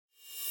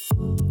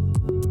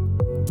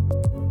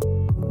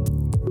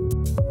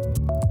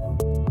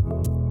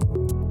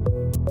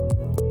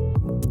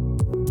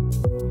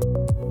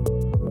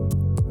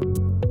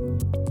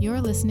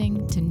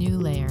listening to New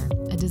Layer,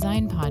 a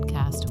design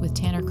podcast with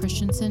Tanner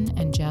Christensen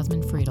and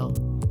Jasmine Friedl.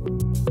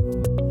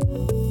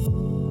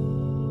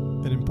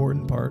 An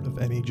important part of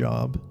any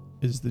job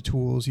is the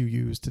tools you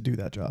use to do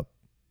that job.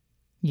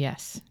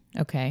 Yes.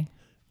 Okay.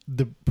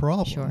 The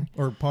problem, Sure.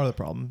 or part of the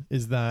problem,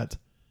 is that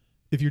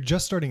if you're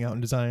just starting out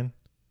in design,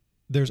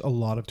 there's a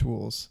lot of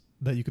tools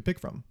that you could pick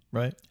from,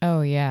 right?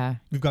 Oh, yeah.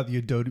 We've got the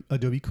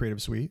Adobe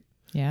Creative Suite.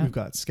 Yeah. We've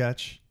got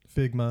Sketch,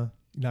 Figma.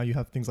 Now you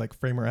have things like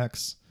Framer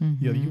X.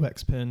 You have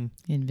UX Pin.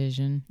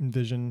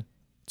 Envision.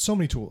 So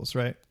many tools,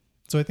 right?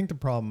 So I think the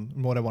problem,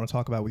 and what I want to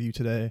talk about with you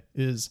today,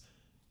 is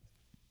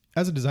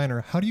as a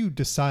designer, how do you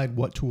decide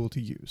what tool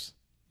to use?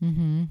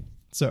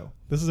 So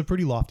this is a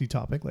pretty lofty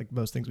topic, like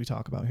most things we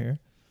talk about here.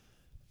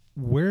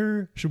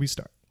 Where should we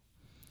start?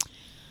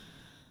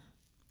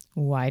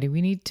 Why do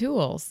we need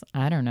tools?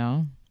 I don't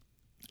know.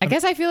 I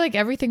guess I feel like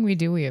everything we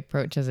do, we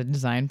approach as a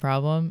design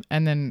problem.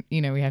 And then,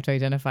 we have to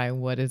identify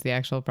what is the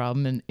actual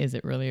problem and is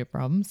it really a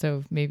problem?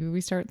 So maybe we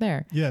start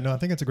there. Yeah, no, I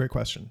think it's a great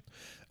question.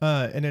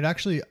 And it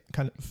actually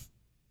kind of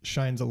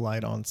shines a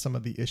light on some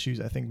of the issues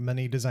I think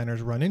many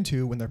designers run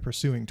into when they're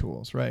pursuing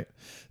tools, right?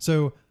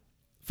 So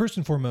first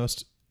and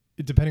foremost,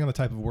 depending on the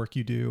type of work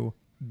you do,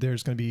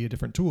 there's going to be a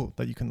different tool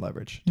that you can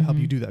leverage to help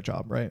you do that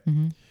job, right?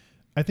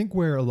 I think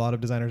where a lot of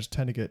designers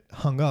tend to get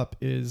hung up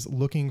is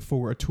looking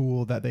for a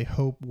tool that they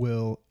hope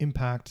will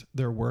impact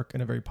their work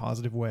in a very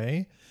positive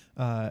way,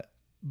 but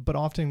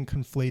often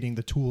conflating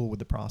the tool with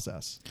the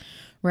process.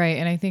 Right.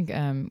 And I think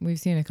we've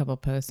seen a couple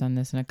posts on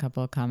this and a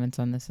couple of comments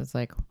on this. It's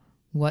like,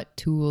 what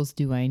tools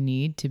do I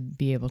need to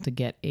be able to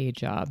get a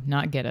job?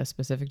 Not get a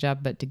specific job,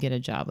 but to get a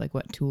job. Like,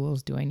 what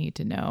tools do I need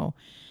to know?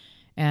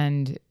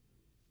 And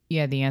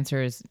yeah, the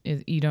answer is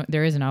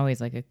there isn't always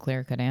like a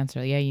clear-cut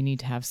answer. Yeah, you need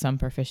to have some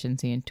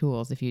proficiency in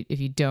tools. If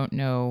you don't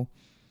know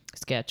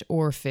Sketch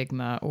or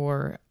Figma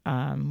or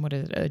what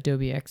is it,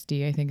 Adobe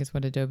XD, I think is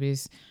what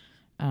Adobe's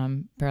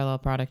parallel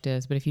product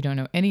is. But if you don't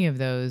know any of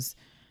those,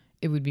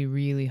 it would be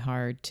really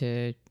hard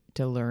to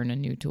learn a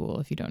new tool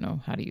if you don't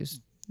know how to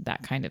use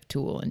that kind of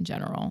tool in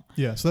general.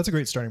 Yeah, so that's a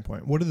great starting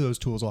point. What do those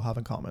tools all have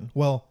in common?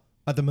 Well,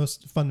 at the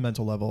most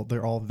fundamental level,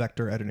 they're all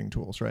vector editing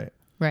tools, right?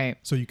 Right.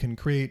 So you can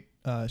create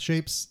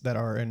shapes that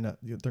are in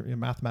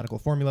mathematical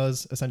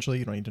formulas. Essentially,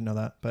 you don't need to know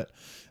that, but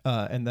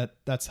and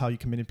that's how you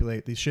can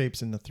manipulate these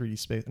shapes in the 2D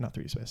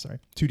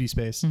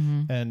space,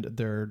 and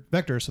they're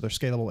vectors, so they're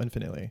scalable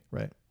infinitely,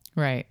 right?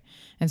 Right.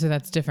 And so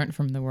that's different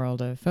from the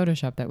world of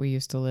Photoshop that we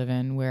used to live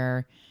in,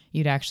 where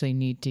you'd actually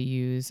need to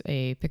use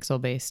a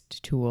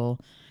pixel-based tool,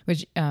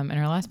 which in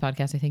our last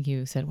podcast, I think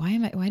you said, why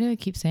do I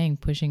keep saying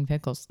pushing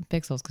pixels?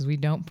 Because we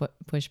don't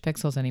push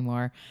pixels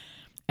anymore.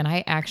 And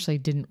I actually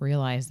didn't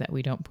realize that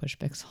we don't push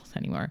pixels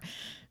anymore.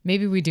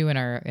 Maybe we do in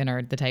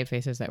the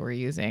typefaces that we're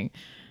using.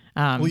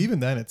 Well, even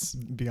then it's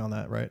beyond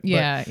that, right?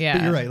 Yeah.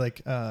 But you're right.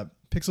 Like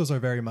pixels are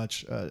very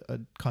much a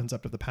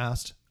concept of the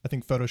past. I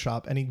think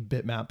Photoshop, any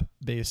bitmap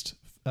based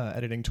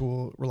editing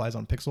tool relies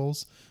on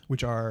pixels,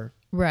 which are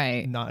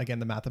not, again,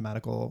 the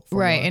mathematical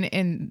formula. Right.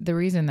 And the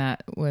reason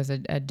that was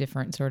a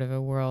different sort of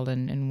a world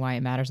and why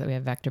it matters that we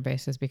have vector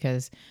based is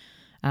because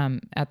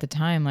at the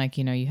time, like,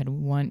 you had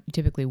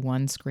typically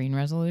one screen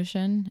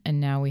resolution, and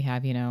now we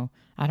have,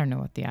 I don't know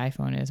what the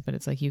iPhone is, but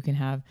it's like you can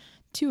have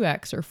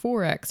 2x or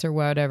 4x or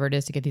whatever it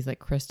is to get these like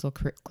crystal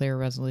clear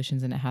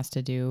resolutions, and it has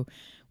to do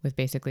with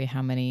basically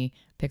how many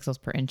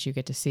pixels per inch you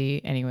get to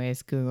see.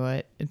 Anyways, Google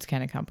it. It's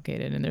kind of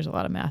complicated and there's a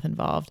lot of math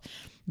involved,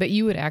 but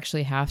you would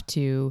actually have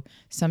to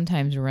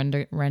sometimes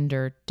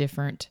render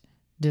different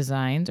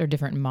designs or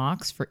different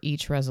mocks for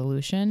each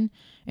resolution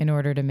in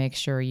order to make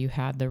sure you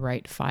had the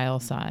right file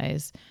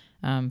size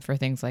for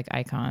things like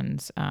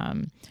icons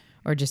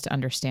or just to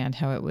understand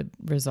how it would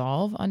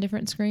resolve on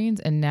different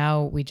screens. And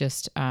now we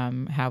just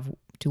have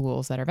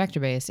tools that are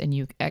vector-based, and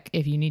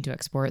if you need to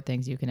export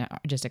things, you can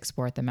just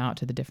export them out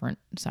to the different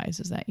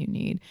sizes that you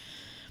need.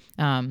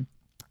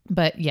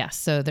 But yes,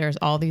 so there's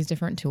all these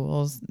different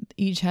tools.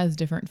 Each has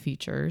different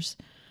features.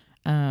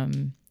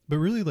 But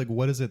really, like,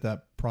 what is it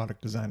that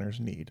product designers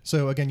need?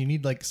 So again, you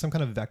need like some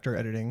kind of vector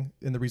editing.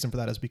 And the reason for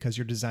that is because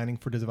you're designing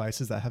for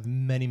devices that have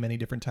many, many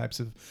different types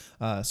of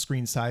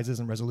screen sizes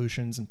and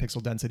resolutions and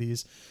pixel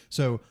densities.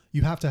 So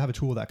you have to have a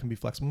tool that can be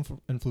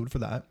flexible and fluid for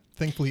that.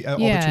 Thankfully, all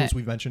the tools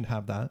we've mentioned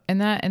have that.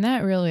 And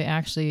that really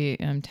actually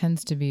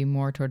tends to be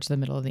more towards the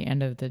middle of the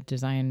end of the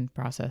design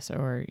process,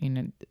 or,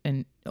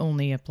 and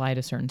only apply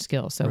to certain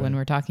skills. So when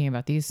we're talking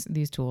about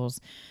these tools,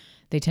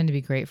 they tend to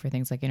be great for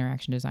things like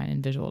interaction design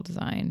and visual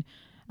design.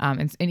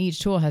 And each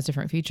tool has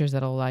different features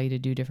that'll allow you to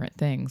do different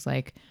things.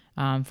 Like,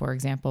 for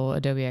example,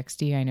 Adobe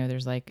XD, I know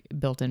there's like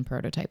built-in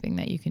prototyping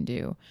that you can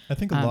do. I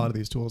think a lot of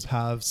these tools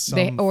have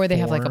they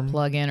have like a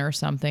plugin or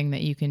something that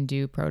you can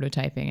do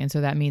prototyping. And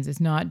so that means it's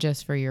not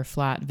just for your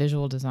flat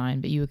visual design,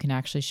 but you can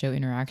actually show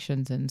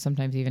interactions and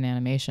sometimes even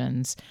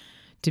animations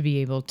to be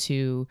able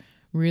to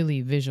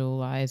really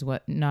visualize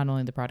what not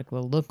only the product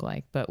will look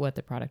like, but what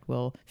the product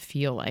will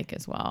feel like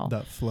as well.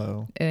 That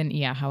flow. And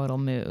how it'll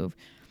move.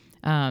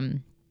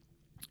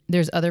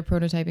 There's other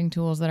prototyping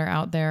tools that are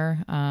out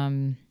there.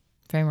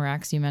 Framer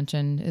X you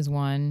mentioned is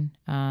one.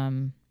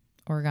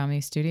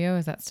 Origami Studio,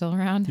 is that still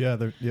around? Yeah,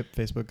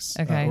 Facebook's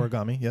Okay.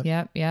 Origami.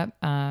 Yep.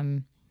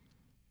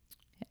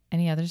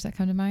 Any others that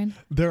come to mind?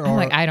 There I'm are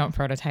like, I don't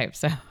prototype,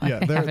 so yeah, I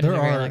haven't in there a very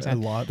are long a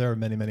time. lot. There are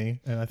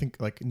many, and I think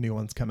like new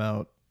ones come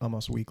out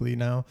almost weekly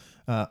now.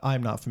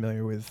 I'm not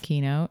familiar with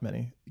Keynote.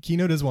 many.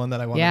 Keynote is one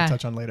that I wanted to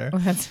touch on later.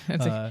 Well, that's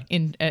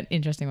an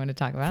interesting one to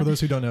talk about. For those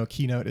who don't know,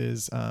 Keynote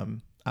is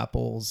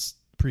Apple's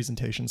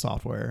presentation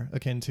software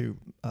akin to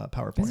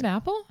PowerPoint. Is it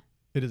Apple?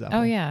 It is Apple.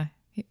 Oh yeah.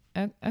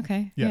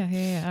 Okay.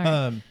 Yeah.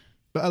 All right.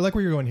 But I like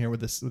where you're going here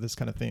with this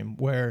kind of theme,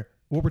 where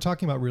what we're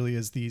talking about really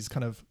is these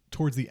kind of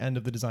towards the end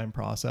of the design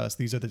process.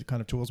 These are the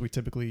kind of tools we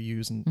typically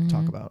use and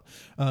talk about.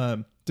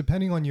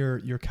 Depending on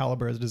your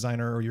caliber as a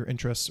designer or your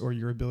interests or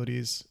your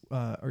abilities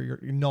or your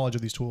knowledge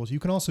of these tools, you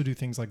can also do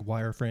things like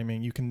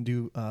wireframing. You can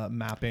do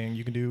mapping.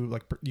 You can do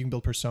you can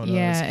build personas.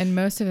 Yeah, and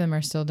most of them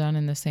are still done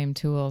in the same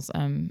tools.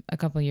 A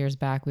couple of years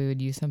back, we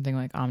would use something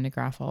like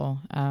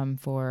Omnigraphal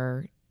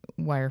for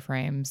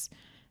wireframes,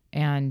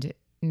 and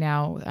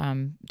now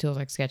tools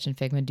like Sketch and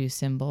Figma do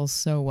symbols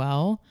so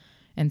well.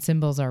 And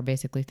symbols are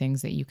basically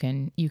things that you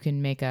can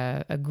make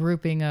a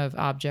grouping of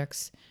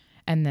objects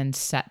and then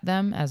set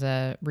them as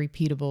a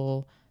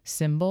repeatable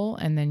symbol,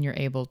 and then you're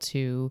able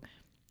to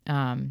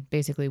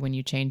basically when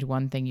you change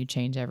one thing, you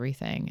change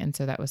everything. And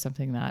so that was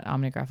something that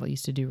Omnigraphal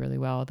used to do really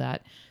well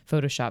that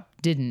Photoshop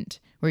didn't,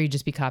 where you'd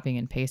just be copying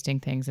and pasting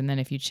things, and then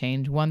if you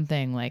change one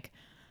thing like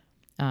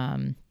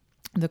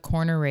the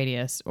corner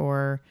radius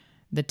or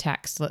the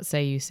text, let's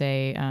say you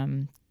say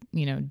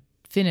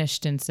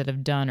finished instead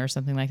of done or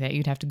something like that,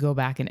 you'd have to go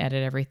back and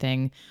edit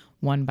everything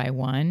one by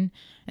one.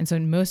 And so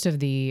most of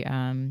the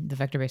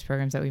vector-based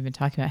programs that we've been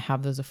talking about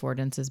have those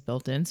affordances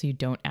built in, so you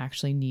don't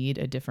actually need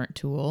a different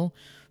tool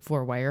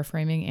for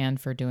wireframing and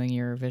for doing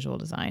your visual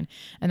design.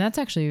 And that's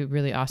actually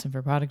really awesome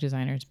for product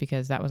designers,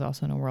 because that was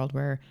also in a world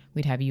where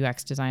we'd have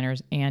UX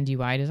designers and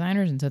UI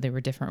designers, and so they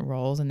were different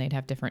roles and they'd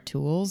have different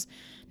tools.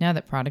 Now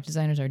that product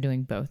designers are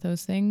doing both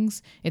those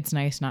things, it's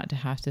nice not to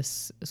have to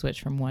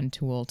switch from one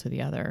tool to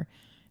the other.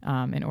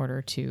 In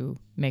order to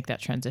make that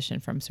transition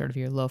from sort of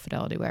your low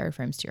fidelity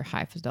wireframes to your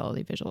high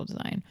fidelity visual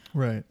design.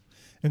 Right.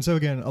 And so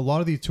again, a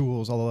lot of these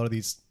tools, a lot of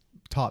these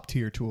top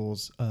tier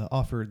tools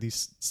offer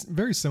these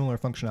very similar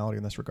functionality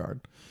in this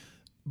regard.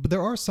 But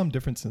there are some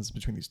differences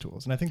between these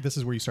tools. And I think this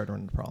is where you start to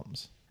run into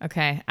problems.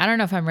 Okay. I don't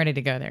know if I'm ready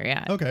to go there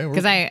yet. Okay.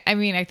 Because I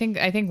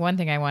think one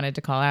thing I wanted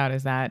to call out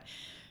is that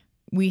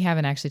we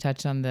haven't actually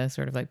touched on the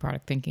sort of like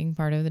product thinking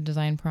part of the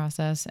design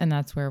process. And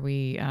that's where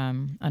we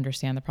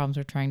understand the problems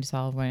we're trying to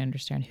solve. We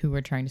understand who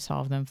we're trying to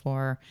solve them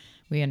for.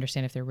 We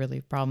understand if they're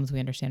really problems. We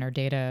understand our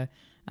data,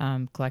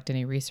 collect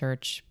any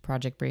research,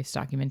 project briefs,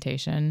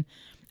 documentation.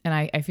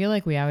 And I feel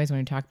like we always, when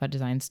we talk about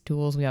design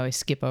tools, we always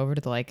skip over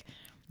to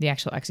the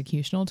actual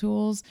executional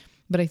tools.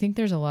 But I think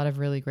there's a lot of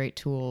really great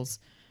tools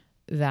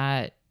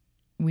that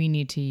we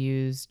need to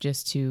use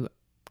just to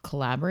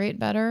collaborate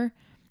better.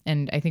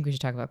 And I think we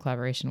should talk about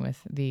collaboration with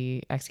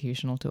the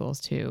executional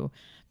tools too.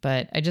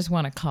 But I just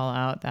want to call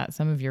out that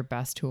some of your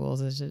best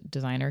tools as a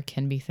designer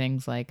can be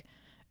things like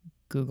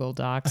Google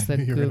Docs, the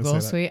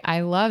Google Suite.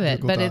 I love it,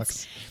 Google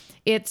Docs.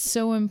 It's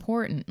so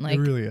important. Like,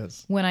 it really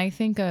is. When I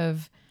think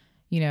of,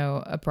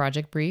 a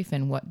project brief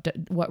and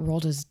what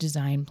role does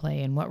design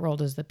play and what role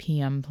does the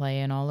PM play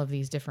and all of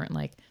these different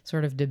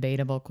sort of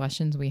debatable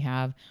questions we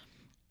have,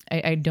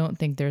 I don't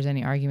think there's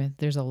any argument.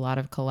 There's a lot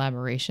of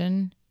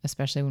collaboration,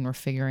 especially when we're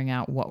figuring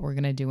out what we're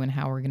going to do and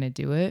how we're going to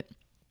do it.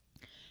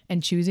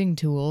 And choosing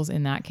tools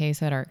in that case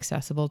that are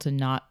accessible to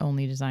not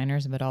only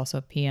designers, but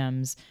also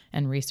PMs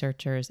and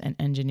researchers and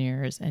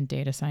engineers and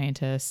data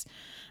scientists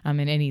and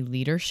any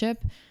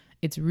leadership,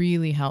 it's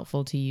really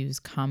helpful to use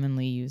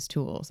commonly used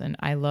tools. And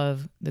I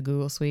love the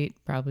Google Suite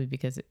probably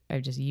because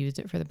I've just used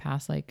it for the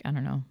past,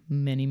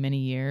 many, many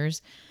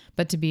years.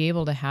 But to be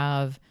able to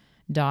have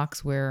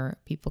docs where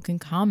people can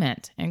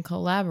comment and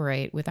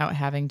collaborate without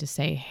having to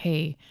say,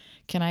 hey,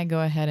 can I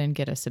go ahead and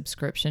get a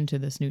subscription to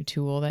this new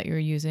tool that you're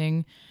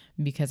using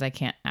because I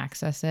can't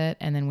access it?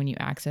 And then when you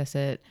access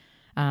it,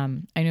 I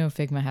know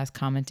Figma has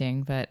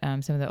commenting, but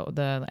some of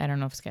the I don't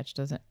know if Sketch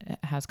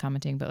has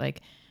commenting, but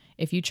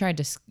if you tried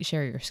to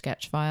share your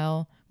Sketch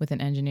file with an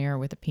engineer or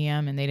with a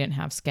PM and they didn't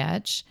have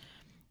Sketch,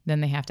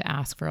 then they have to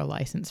ask for a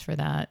license for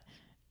that,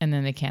 and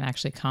then they can't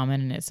actually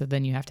comment in it. So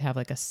then you have to have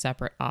a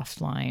separate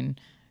offline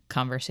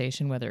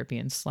conversation, whether it be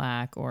in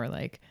Slack or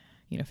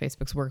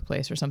Facebook's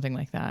Workplace or something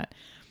like that.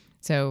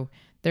 So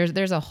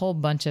there's a whole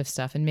bunch of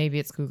stuff, and maybe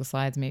it's Google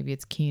Slides, maybe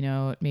it's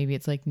Keynote, maybe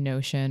it's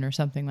Notion or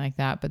something like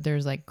that. But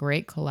there's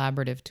great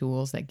collaborative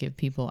tools that give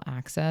people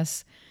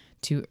access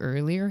to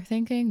earlier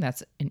thinking.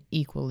 That's an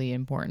equally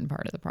important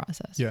part of the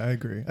process. Yeah, I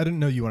agree. I didn't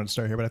know you wanted to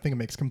start here, but I think it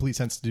makes complete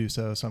sense to do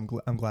so. So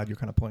I'm glad you're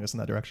kind of pulling us in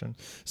that direction.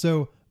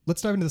 So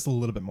let's dive into this a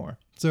little bit more.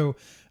 So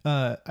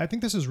I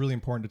think this is really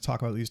important to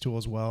talk about these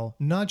tools well,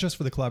 not just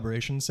for the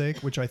collaboration's sake,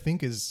 which I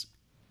think is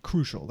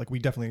crucial. We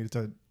definitely need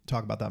to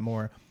talk about that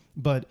more.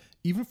 But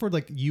even for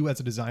like you as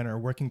a designer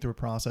working through a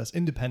process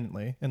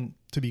independently, and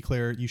to be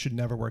clear, you should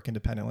never work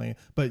independently,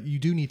 but you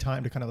do need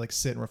time to kind of like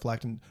sit and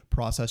reflect and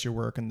process your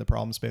work and the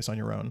problem space on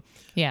your own.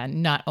 Yeah,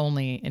 not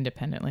only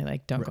independently,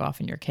 like don't go off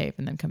in your cave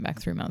and then come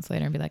back 3 months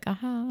later and be like,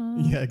 aha.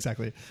 Yeah,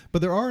 exactly.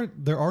 But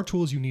there are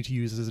tools you need to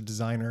use as a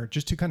designer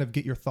just to kind of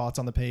get your thoughts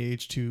on the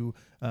page, to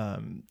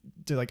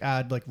like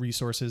add like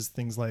resources,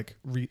 things like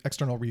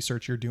external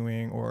research you're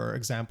doing, or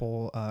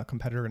example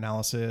competitor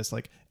analysis,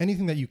 like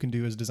anything that you can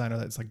do as a designer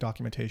that's like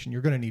documentation.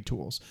 You're going to need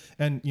tools,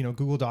 and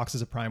Google Docs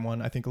is a prime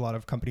one. I think a lot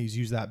of companies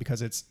use that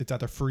because it's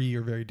either free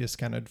or very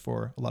discounted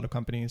for a lot of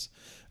companies,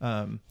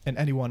 and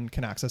anyone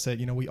can access it.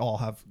 We all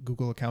have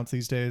Google accounts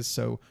these days,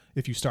 so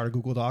if you start a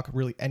Google Doc,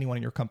 really anyone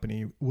in your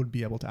company would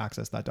be able to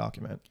access that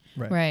document.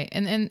 Right.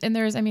 And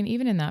there's, I mean,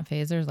 even in that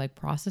phase, there's like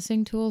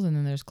processing tools and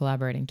then there's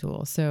collaborating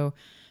tools. So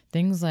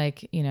things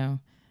like,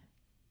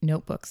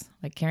 notebooks,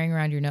 like carrying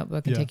around your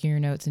notebook and taking your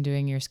notes and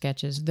doing your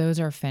sketches. Those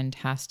are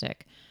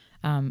fantastic.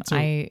 Go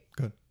ahead.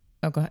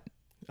 Oh, go ahead.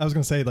 I was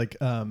going to say, like,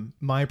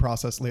 my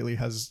process lately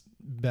has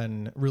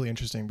been really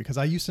interesting because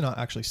I used to not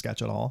actually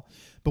sketch at all.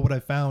 But what I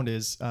found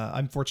is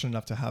I'm fortunate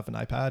enough to have an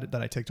iPad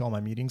that I take to all my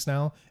meetings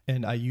now.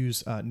 And I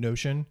use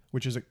Notion,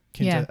 which is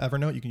akin to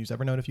Evernote. You can use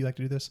Evernote if you like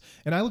to do this.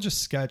 And I will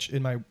just sketch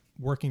in my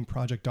working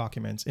project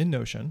documents in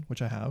Notion,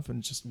 which I have,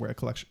 and just where I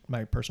collect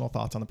my personal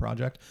thoughts on the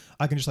project.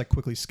 I can just like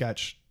quickly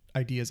sketch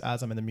ideas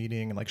as I'm in the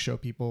meeting and like show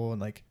people, and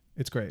like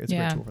it's great. It's a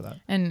great tool for that.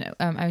 And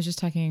I was just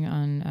talking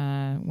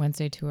on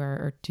Wednesday to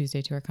or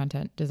Tuesday to our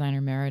content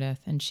designer Meredith,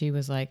 and she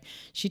was like,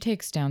 she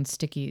takes down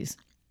stickies.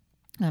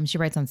 She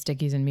writes on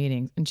stickies in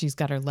meetings, and she's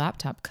got her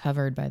laptop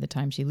covered by the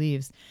time she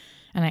leaves.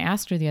 And I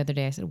asked her the other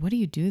day, I said, what do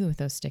you do with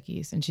those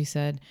stickies? And she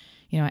said,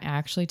 I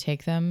actually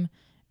take them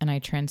and I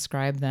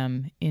transcribe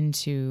them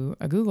into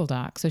a Google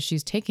Doc. So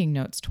she's taking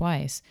notes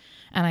twice.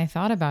 And I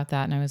thought about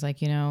that, and I was like,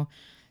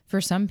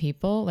 for some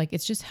people, like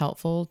it's just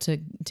helpful to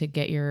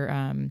get your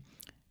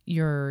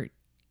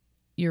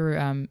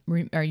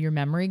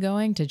memory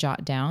going, to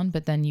jot down,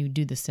 but then you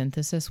do the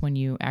synthesis when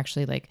you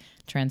actually like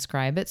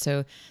transcribe it.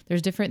 So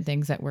there's different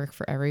things that work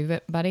for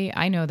everybody.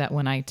 I know that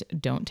when I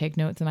don't take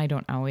notes, and I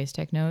don't always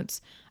take notes,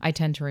 I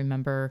tend to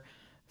remember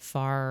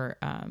far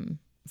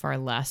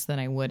less than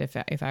I would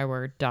if I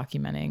were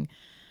documenting.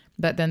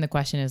 But then the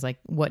question is like,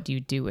 what do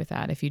you do with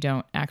that if you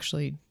don't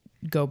actually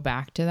go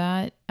back to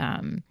that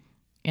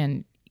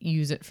and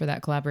use it for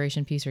that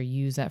collaboration piece, or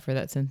use that for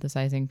that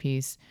synthesizing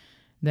piece?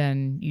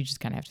 Then you just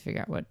kind of have to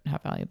figure out how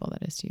valuable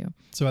that is to you.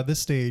 So at this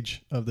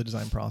stage of the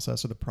design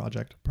process or the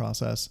project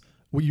process,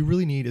 what you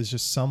really need is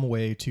just some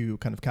way to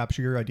kind of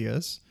capture your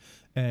ideas,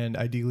 and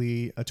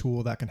ideally a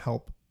tool that can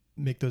help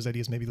make those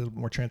ideas maybe a little bit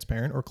more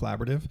transparent or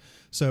collaborative.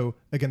 So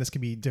again, this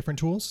could be different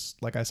tools.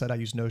 Like I said, I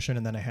use Notion,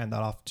 and then I hand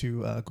that off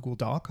to Google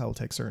Doc. I will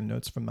take certain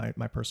notes from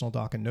my personal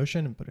doc in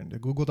Notion and put it into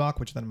Google Doc,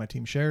 which then my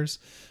team shares.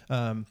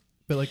 But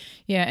like,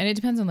 yeah, and it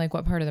depends on like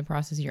what part of the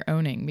process you're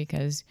owning,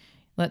 because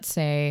let's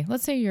say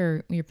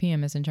your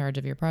PM is in charge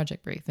of your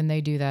project brief, and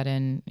they do that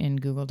in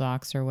Google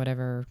Docs or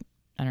whatever.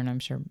 I don't know. I'm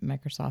sure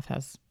Microsoft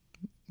has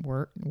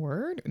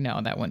Word.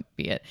 No, that wouldn't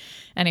be it.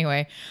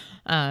 Anyway,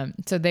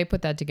 so they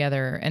put that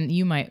together, and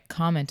you might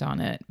comment on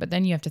it, but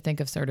then you have to think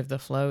of sort of the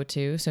flow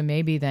too. So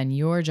maybe then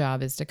your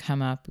job is to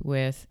come up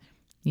with,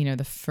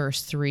 the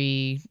first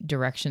 3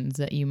 directions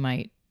that you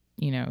might,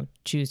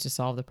 choose to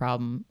solve the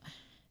problem.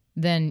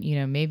 Then,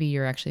 maybe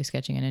you're actually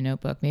sketching in a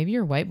notebook. Maybe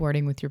you're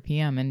whiteboarding with your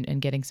PM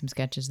and getting some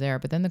sketches there.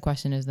 But then the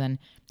question is then,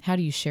 how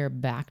do you share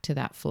back to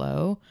that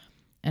flow?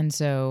 And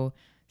so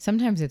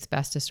sometimes it's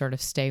best to sort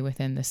of stay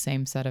within the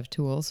same set of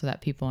tools so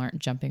that people aren't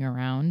jumping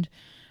around.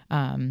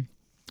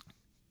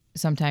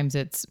 Sometimes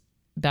it's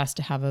best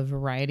to have a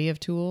variety of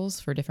tools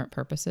for different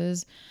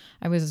purposes.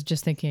 I was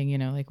just thinking,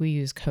 like we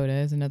use Coda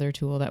as another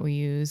tool that we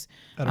use.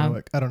 I don't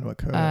know what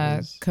Coda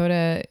is.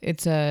 Coda,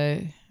 it's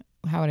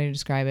how would I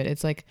describe it?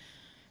 It's like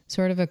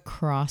sort of a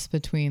cross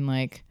between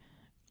like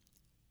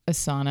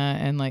Asana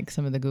and like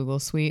some of the Google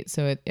suite.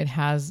 So it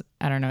has,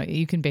 I don't know,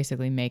 you can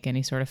basically make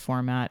any sort of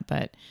format,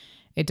 but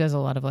it does a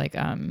lot of like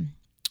a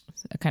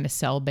kind of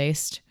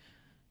cell-based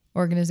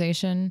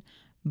organization,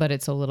 but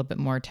it's a little bit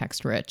more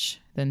text rich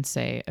than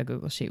say a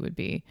Google Sheet would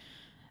be.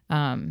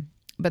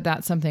 But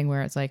that's something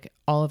where it's like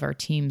all of our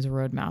teams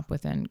roadmap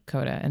within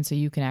Coda. And so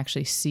you can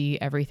actually see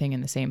everything in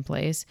the same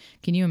place.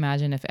 Can you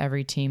imagine if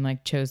every team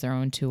like chose their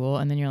own tool,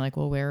 and then you're like,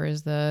 well, where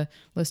is the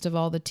list of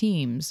all the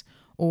teams?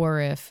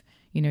 Or if,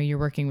 you're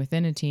working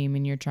within a team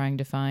and you're trying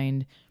to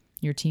find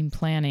your team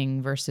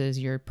planning versus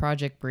your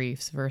project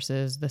briefs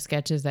versus the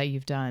sketches that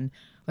you've done,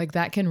 like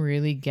that can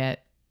really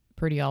get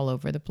pretty all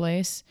over the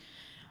place.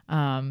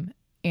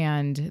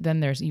 And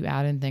then you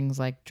add in things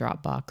like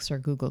Dropbox or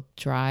Google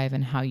Drive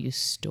and how you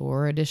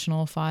store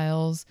additional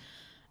files.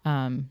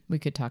 We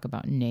could talk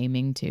about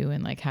naming too,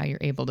 and like how you're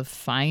able to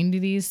find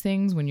these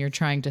things when you're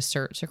trying to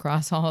search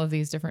across all of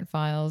these different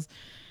files.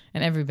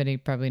 And everybody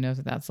probably knows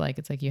what that's like.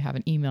 It's like you have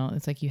an email.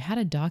 It's like you had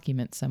a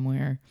document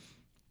somewhere,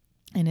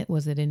 and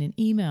was it in an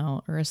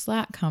email or a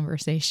Slack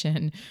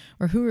conversation,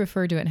 or who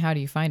referred to it and how do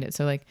you find it?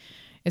 So like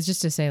it's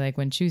just to say, like,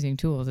 when choosing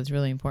tools, it's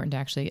really important to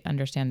actually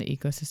understand the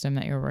ecosystem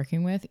that you're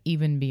working with,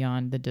 even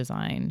beyond the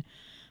design,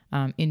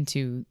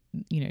 into,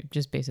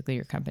 just basically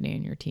your company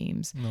and your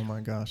teams. Oh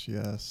my gosh,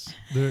 yes.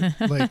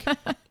 Like,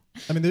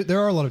 I mean, there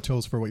are a lot of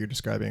tools for what you're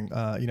describing.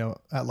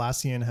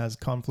 Atlassian has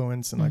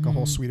Confluence and like a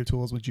whole suite of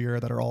tools with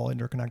Jira that are all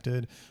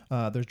interconnected.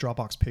 There's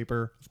Dropbox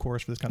Paper, of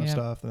course, for this kind of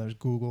stuff. And there's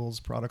Google's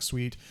product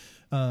suite.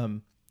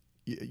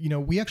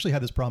 We actually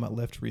had this problem at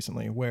Lyft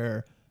recently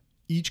where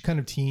each kind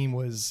of team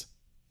was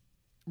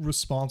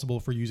responsible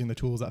for using the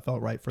tools that felt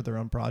right for their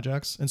own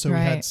projects. And so we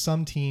had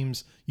some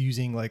teams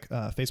using like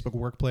Facebook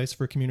Workplace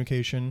for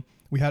communication.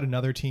 We had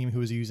another team who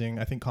was using,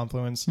 I think,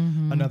 Confluence,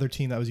 another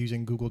team that was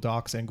using Google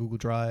Docs and Google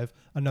Drive,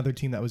 another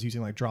team that was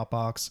using like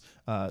Dropbox.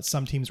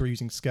 Some teams were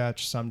using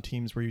Sketch, some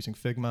teams were using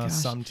Figma,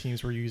 some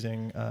teams were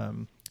using,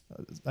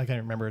 I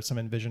can't remember, some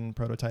Envision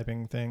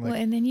prototyping thing. Well,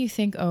 and then you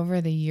think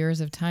over the years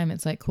of time,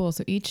 it's like, cool.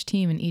 So each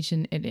team and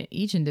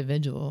each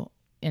individual,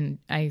 and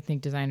I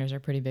think designers are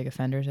pretty big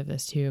offenders of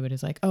this too, but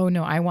it's like, oh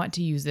no, I want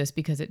to use this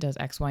because it does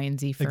X, Y, and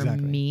Z for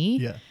me.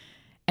 Yeah.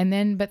 And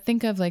then, but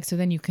think of like, so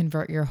then you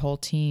convert your whole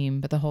team,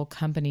 but the whole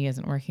company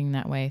isn't working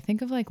that way.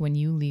 Think of like when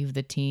you leave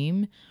the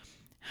team,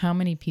 how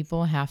many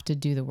people have to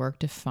do the work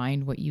to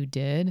find what you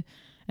did.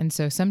 And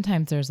so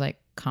sometimes there's like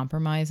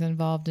compromise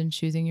involved in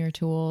choosing your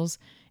tools,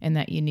 and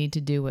that you need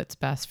to do what's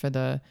best for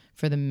the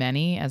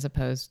many as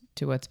opposed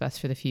to what's best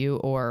for the few,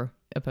 or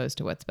opposed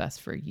to what's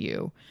best for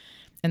you.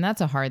 And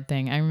that's a hard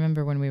thing. I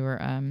remember when we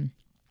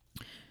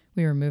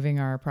were moving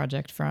our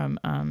project from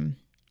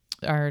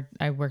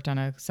I worked on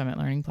a Summit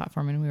Learning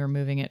platform, and we were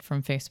moving it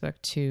from Facebook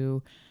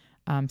to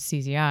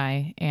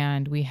CZI,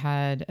 and we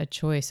had a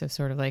choice of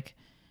sort of like,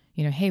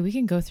 hey, we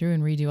can go through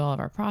and redo all of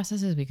our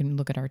processes. We can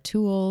look at our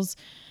tools.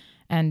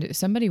 And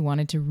somebody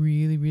wanted to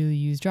really, really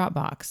use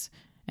Dropbox.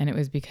 And it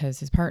was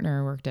because his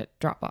partner worked at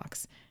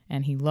Dropbox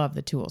and he loved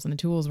the tools, and the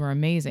tools were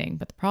amazing.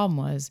 But the problem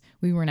was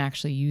we weren't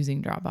actually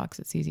using Dropbox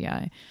at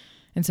CZI.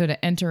 And so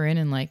to enter in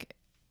and like,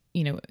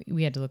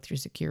 we had to look through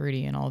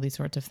security and all these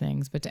sorts of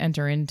things, but to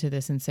enter into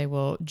this and say,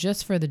 well,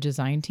 just for the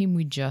design team,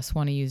 we just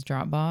want to use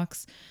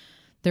Dropbox.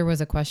 There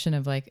was a question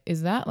of like,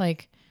 is that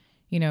like,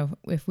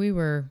 if we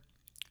were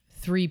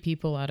 3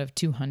 people out of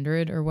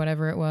 200 or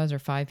whatever it was, or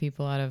 5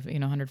 people out of,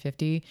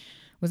 150,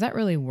 was that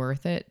really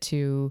worth it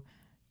to,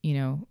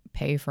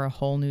 pay for a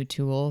whole new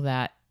tool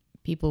that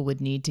people would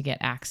need to get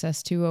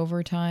access to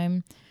over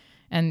time?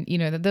 And,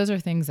 those are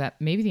things that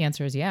maybe the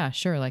answer is, yeah,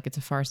 sure. Like it's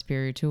a far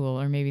superior tool.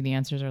 Or maybe the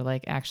answers are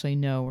like, actually,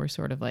 no, we're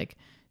sort of like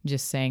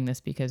just saying this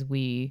because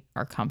we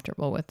are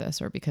comfortable with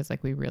this, or because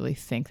like we really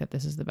think that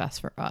this is the best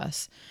for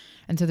us.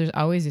 And so there's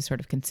always these sort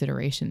of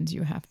considerations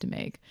you have to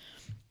make.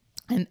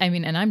 And I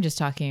mean, and I'm just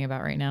talking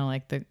about right now,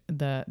 like the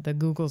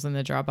Googles and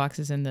the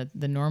Dropboxes and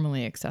the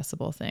normally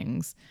accessible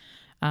things.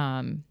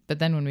 But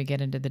then when we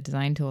get into the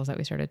design tools that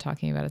we started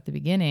talking about at the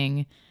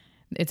beginning,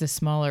 it's a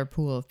smaller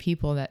pool of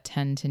people that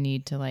tend to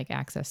need to like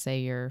access, say,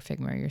 your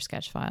Figma or your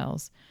Sketch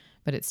files,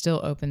 but it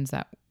still opens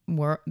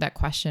that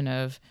question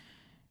of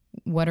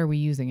what are we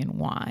using and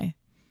why?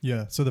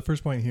 Yeah. So the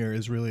first point here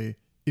is really,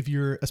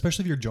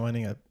 especially if you're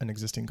joining an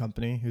existing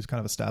company who's kind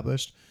of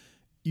established,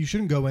 you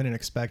shouldn't go in and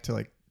expect to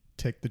like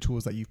take the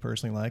tools that you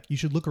personally like. You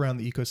should look around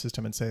the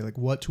ecosystem and say like,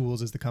 what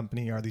tools is the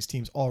company, are these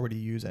teams already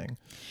using?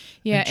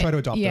 Yeah. And try to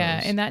adopt those.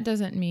 And that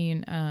doesn't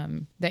mean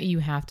that you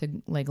have to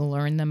like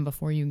learn them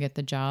before you get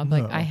the job. No.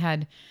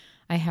 Like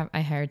I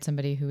hired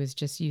somebody who was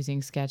just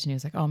using Sketch, and he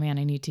was like, oh man,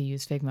 I need to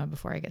use Figma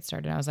before I get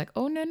started. I was like,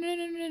 oh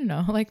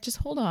no. Like, just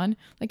hold on.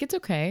 Like, it's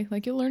okay.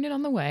 Like, you'll learn it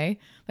on the way.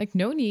 Like,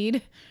 no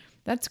need.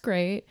 That's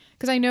great.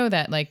 Because I know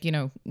that like,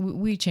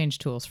 we change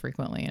tools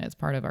frequently, and it's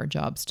part of our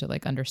jobs to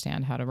like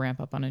understand how to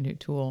ramp up on a new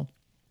tool.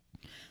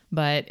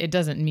 But it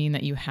doesn't mean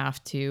that you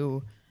have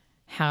to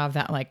have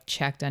that like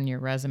checked on your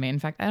resume. In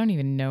fact, I don't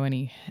even know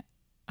any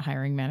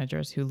hiring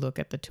managers who look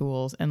at the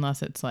tools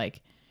unless it's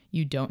like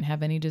you don't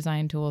have any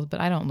design tools.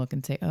 But I don't look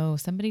and say, oh,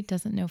 somebody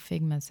doesn't know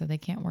Figma, so they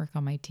can't work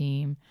on my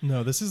team.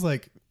 No, this is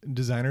like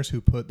designers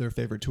who put their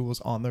favorite tools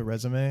on their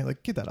resume.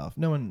 Like, get that off.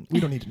 We don't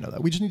need to know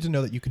that. We just need to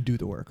know that you can do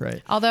the work,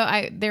 right? Although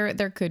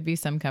there could be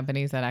some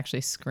companies that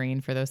actually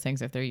screen for those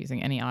things if they're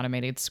using any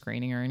automated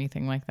screening or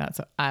anything like that.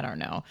 So I don't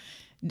know.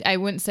 I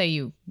wouldn't say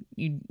you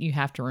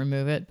have to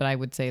remove it, but I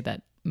would say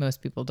that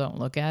most people don't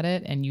look at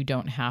it, and you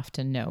don't have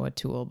to know a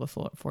tool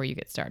before you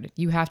get started.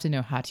 You have to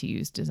know how to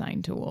use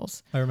design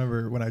tools. I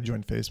remember when I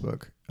joined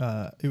Facebook,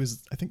 it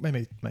was, I think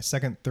my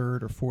second,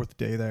 third or fourth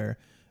day there.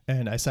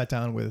 And I sat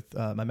down with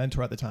my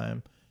mentor at the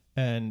time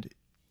and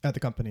at the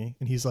company,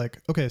 and he's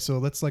like, okay, so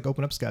let's like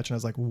open up Sketch. And I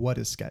was like, what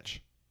is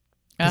Sketch?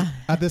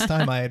 At this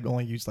time I had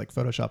only used like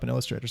Photoshop and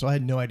Illustrator, so I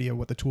had no idea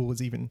what the tool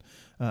was even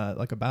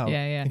like about.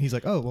 Yeah. And he's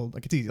like, oh, well,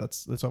 like it's easy.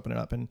 Let's open it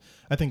up. And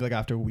I think like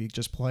after a week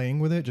just playing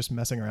with it, just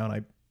messing around,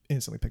 I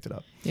instantly picked it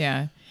up.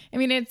 Yeah. I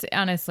mean, it's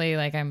honestly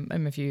like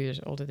I'm a few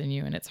years older than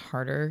you, and it's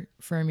harder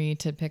for me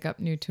to pick up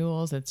new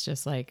tools. It's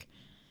just like,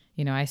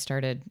 I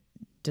started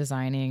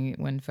designing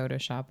when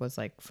Photoshop was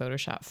like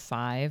Photoshop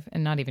 5,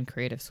 and not even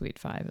Creative Suite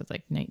 5. It was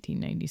like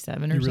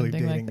 1997 or You're really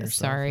something like dating that.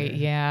 yourself Sorry. here.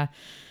 Yeah.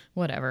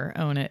 whatever,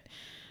 own it.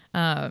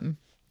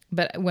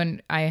 But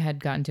when I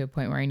had gotten to a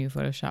point where I knew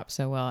Photoshop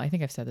so well, I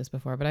think I've said this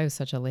before, but I was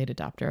such a late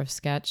adopter of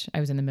Sketch. I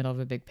was in the middle of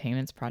a big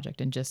payments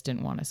project and just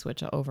didn't want to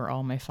switch over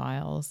all my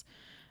files.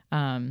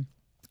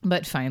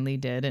 But finally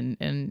did.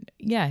 And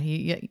yeah,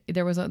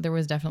 there was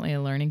definitely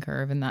a learning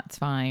curve, and that's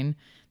fine.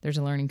 There's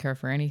a learning curve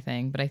for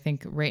anything. But I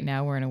think right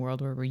now we're in a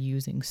world where we're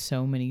using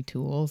so many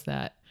tools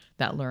that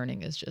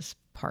learning is just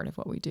part of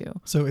what we do.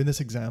 So in this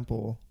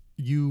example,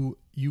 you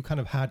kind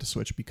of had to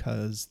switch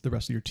because the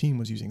rest of your team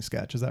was using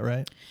Sketch. Is that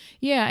right?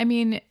 Yeah. I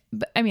mean,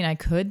 I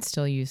could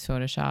still use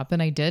Photoshop,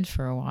 and I did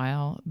for a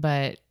while,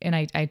 but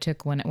I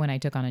took when I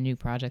took on a new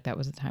project, that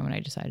was the time when I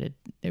decided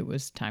it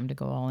was time to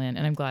go all in.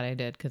 And I'm glad I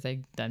did, because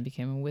I then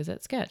became a whiz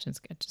at Sketch, and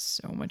Sketch is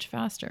so much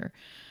faster.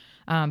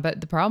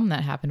 But the problem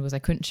that happened was I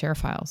couldn't share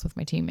files with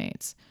my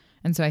teammates.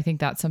 And so I think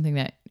that's something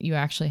that you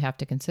actually have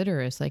to consider,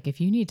 is like, if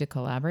you need to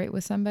collaborate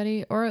with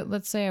somebody, or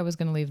let's say I was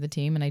going to leave the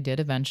team and I did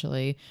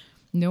eventually,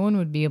 no one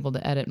would be able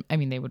to edit. I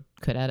mean, they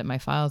could edit my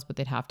files, but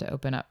they'd have to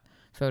open up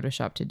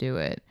Photoshop to do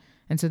it.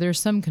 And so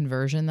there's some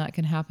conversion that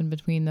can happen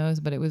between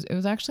those, but it was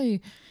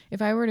actually,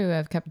 if I were to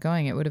have kept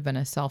going, it would have been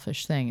a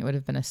selfish thing. It would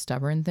have been a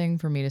stubborn thing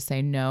for me to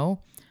say, no,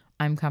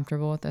 I'm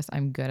comfortable with this.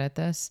 I'm good at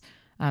this.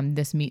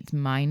 This meets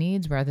my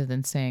needs, rather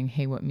than saying,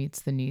 hey, what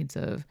meets the needs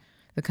of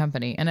the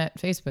company. And at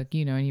Facebook,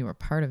 and you were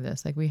part of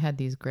this, like, we had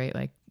these great,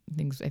 like,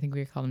 things, I think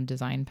we called them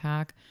design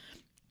pack,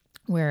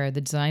 where the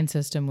design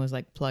system was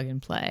like plug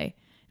and play.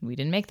 And we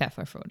didn't make that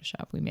for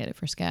Photoshop. We made it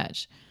for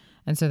Sketch.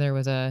 And so there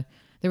was a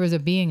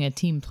being a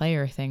team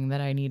player thing that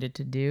I needed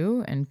to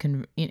do, and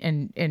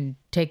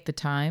take the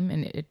time.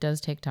 And it does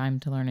take time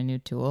to learn a new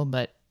tool.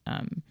 But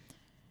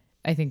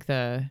I think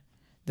the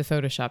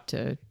Photoshop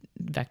to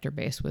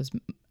vector-based was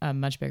a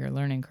much bigger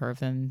learning curve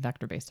than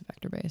vector-based to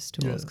vector-based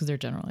tools, because they're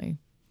generally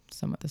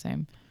somewhat the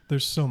same.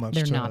 There's so much.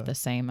 They're not the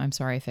same. I'm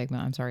sorry, Figma.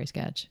 I'm sorry,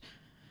 Sketch.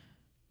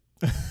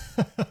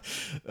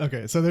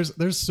 Okay, so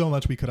there's so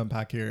much we could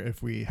unpack here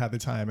if we had the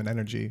time and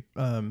energy.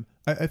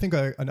 I think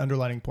an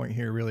underlining point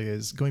here really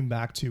is going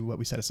back to what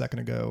we said a second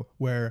ago,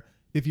 where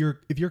if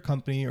your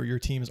company or your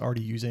team is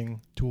already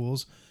using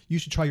tools, you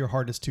should try your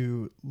hardest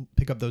to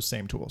pick up those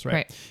same tools,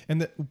 right?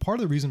 And part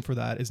of the reason for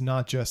that is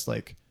not just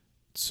like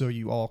so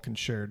you all can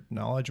share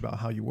knowledge about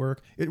how you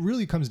work. It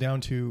really comes down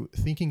to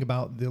thinking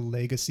about the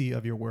legacy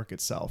of your work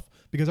itself,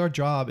 because our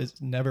job is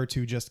never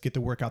to just get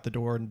the work out the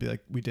door and be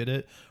like, we did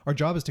it. Our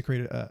job is to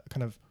create a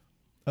kind of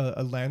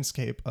a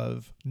landscape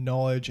of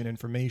knowledge and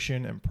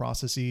information and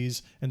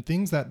processes and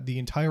things that the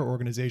entire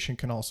organization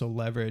can also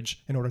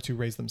leverage in order to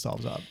raise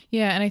themselves up.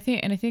 Yeah. And I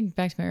think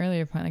back to my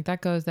earlier point, like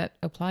that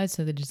applies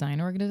to the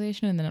design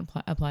organization, and then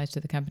it applies to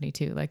the company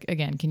too. Like,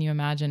 again, can you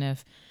imagine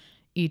if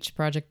each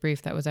project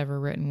brief that was ever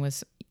written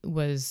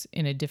was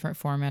in a different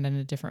format and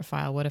a different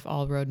file? What if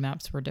all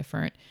roadmaps were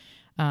different?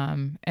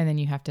 And then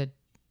you have to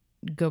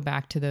go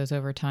back to those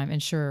over time.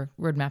 And sure,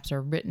 roadmaps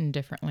are written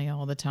differently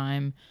all the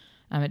time.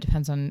 It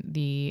depends on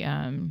the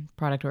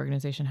product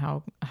organization,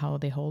 how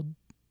they hold,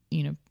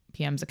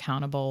 PMs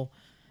accountable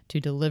to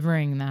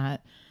delivering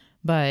that.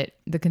 But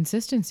the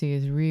consistency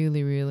is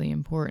really, really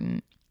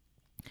important.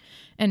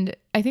 And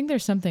I think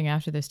there's something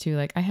after this too.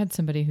 Like, I had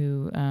somebody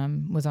who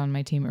was on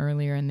my team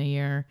earlier in the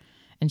year,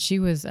 and she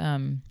was,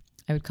 I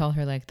would call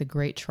her like the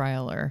great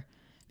trialer,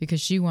 because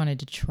she wanted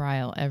to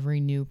trial every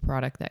new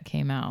product that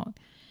came out.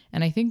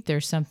 And I think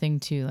there's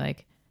something to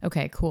like,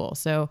 okay, cool.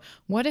 So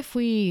what if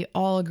we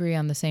all agree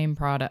on the same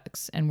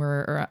products and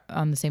we're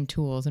on the same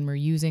tools and we're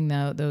using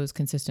those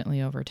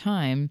consistently over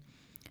time?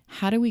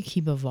 How do we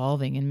keep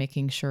evolving and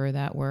making sure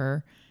that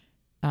we're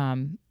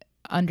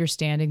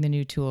understanding the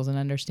new tools and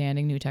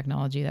understanding new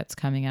technology that's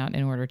coming out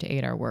in order to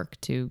aid our work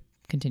to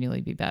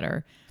continually be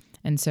better?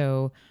 And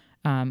so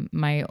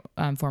my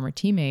former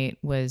teammate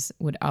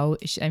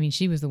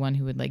she was the one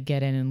who would like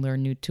get in and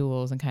learn new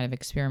tools and kind of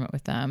experiment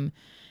with them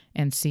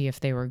and see if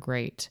they were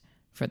great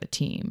for the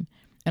team.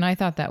 And I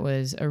thought that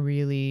was a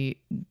really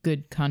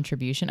good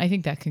contribution. I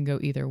think that can go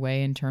either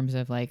way in terms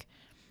of like,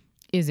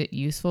 is it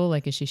useful?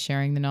 Like, is she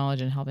sharing the knowledge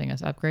and helping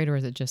us upgrade? Or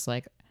is it just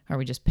like, are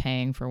we just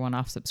paying for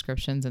one-off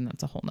subscriptions? And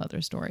that's a whole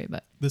nother story.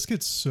 But this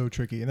gets so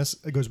tricky. And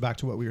it goes back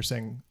to what we were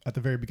saying at the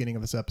very beginning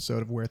of this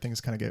episode of where things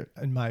kind of get,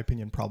 in my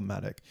opinion,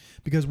 problematic.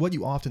 Because what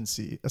you often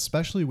see,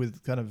 especially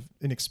with kind of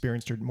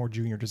inexperienced or more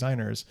junior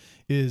designers,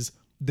 is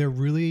they're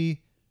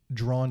really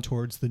drawn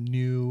towards the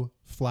new,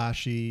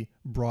 flashy,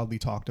 broadly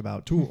talked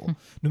about tool,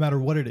 no matter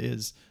what it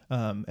is.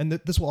 And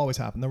this will always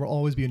happen. There will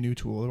always be a new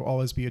tool. There will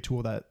always be a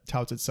tool that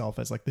touts itself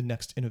as like the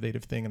next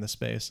innovative thing in the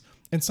space.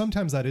 And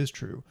sometimes that is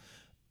true.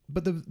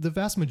 But the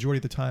vast majority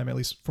of the time, at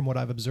least from what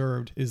I've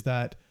observed, is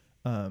that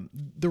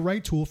the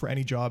right tool for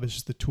any job is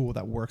just the tool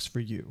that works for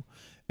you.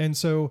 And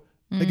so,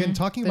 again,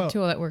 talking about the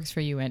tool that works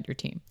for you and your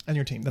team. And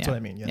your team. That's what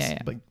I mean. Yes. Yeah.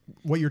 Like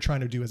what you're trying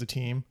to do as a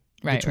team,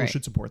 the tool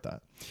should support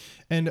that.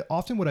 And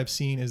often what I've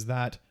seen is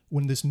that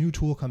when this new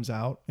tool comes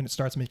out and it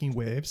starts making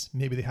waves,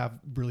 maybe they have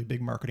really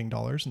big marketing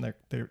dollars and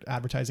they're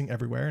advertising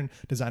everywhere, and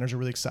designers are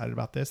really excited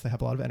about this. They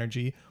have a lot of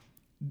energy.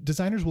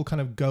 designers will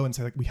kind of go and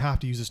say like, we have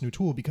to use this new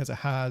tool because it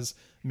has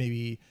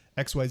maybe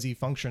XYZ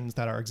functions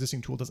that our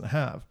existing tool doesn't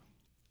have.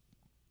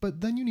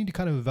 But then you need to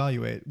kind of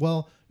evaluate,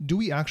 well, do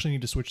we actually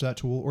need to switch that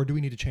tool, or do we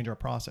need to change our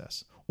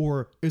process?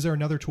 Or is there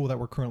another tool that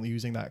we're currently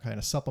using that kind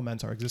of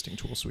supplements our existing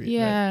tool suite?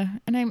 Yeah.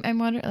 Right? And I'm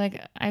wondering,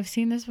 like, I've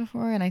seen this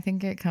before, and I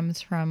think it comes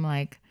from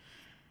like,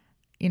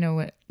 you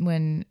know,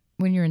 when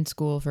you're in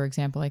school, for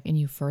example, like, and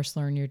you first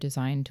learn your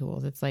design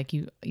tools, it's like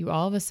you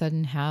all of a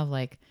sudden have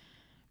like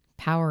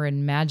power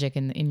and magic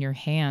in your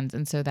hands.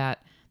 And so that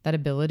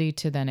ability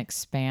to then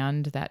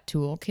expand that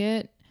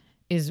toolkit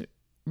is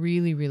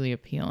really, really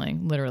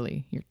appealing,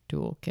 literally your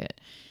toolkit.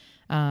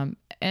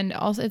 And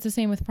also it's the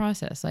same with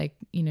process. Like,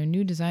 you know,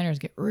 new designers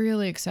get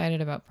really excited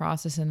about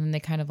process, and then they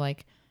kind of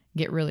like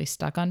get really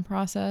stuck on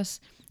process.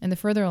 And the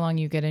further along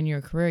you get in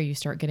your career, you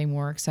start getting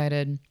more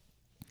excited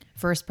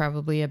first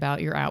probably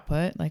about your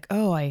output. Like,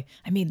 oh, I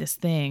made this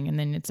thing, and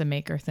then it's a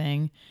maker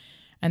thing.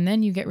 And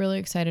then you get really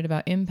excited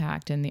about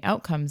impact and the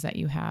outcomes that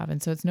you have.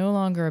 And so it's no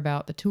longer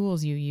about the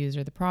tools you use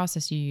or the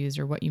process you use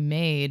or what you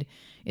made.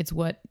 It's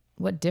what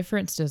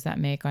difference does that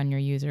make on your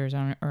users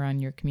or on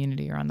your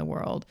community or on the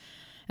world?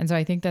 And so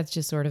I think that's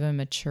just sort of a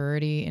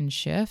maturity and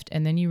shift.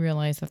 And then you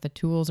realize that the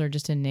tools are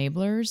just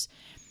enablers,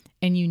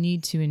 and you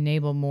need to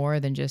enable more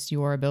than just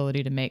your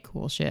ability to make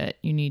cool shit.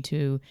 You need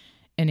to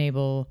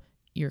enable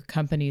your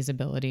company's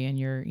ability and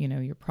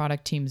your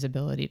product team's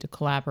ability to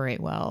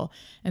collaborate well.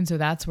 And so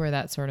that's where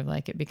that sort of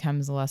like, it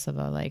becomes less of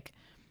a like,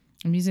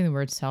 I'm using the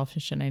word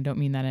selfish, and I don't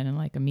mean that in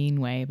like a mean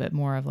way, but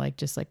more of like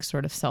just like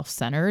sort of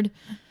self-centered.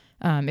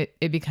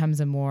 It becomes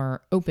a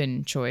more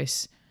open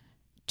choice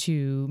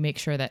to make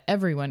sure that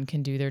everyone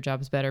can do their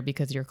jobs better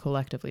because you're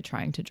collectively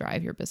trying to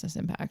drive your business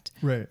impact.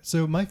 Right.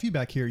 So my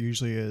feedback here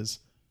usually is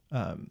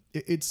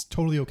it's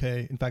totally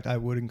okay. In fact, I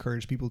would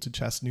encourage people to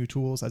test new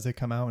tools as they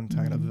come out and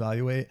kind of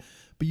evaluate.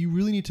 But you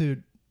really need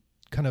to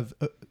kind of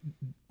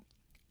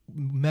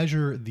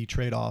measure the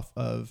trade-off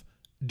of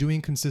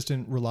doing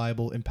consistent,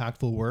 reliable,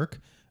 impactful work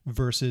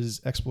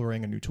versus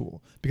exploring a new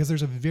tool, because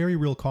there's a very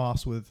real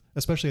cost with,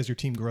 especially as your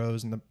team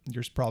grows and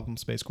your problem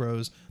space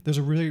grows, there's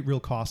a really real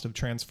cost of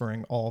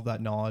transferring all of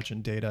that knowledge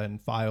and data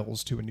and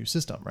files to a new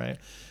system, right?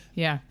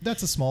 Yeah.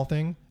 That's a small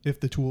thing if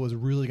the tool is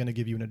really going to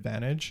give you an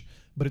advantage,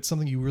 but it's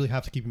something you really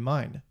have to keep in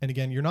mind. And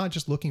again, you're not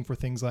just looking for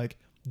things like,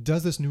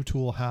 does this new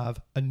tool have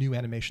a new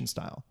animation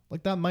style?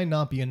 Like that might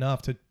not be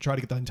enough to try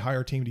to get the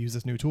entire team to use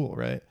this new tool,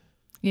 right?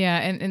 Yeah.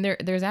 And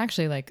there's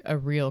actually like a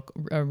real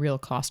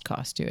cost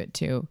to it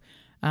too.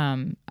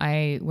 When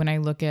I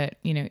look at,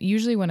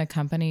 usually when a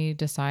company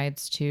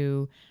decides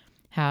to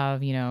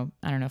have,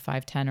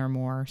 5, 10 or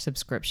more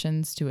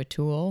subscriptions to a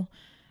tool,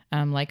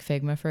 like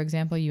Figma, for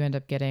example, you end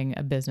up getting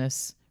a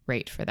business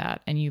rate for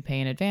that, and you pay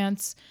in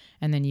advance,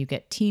 and then you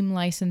get team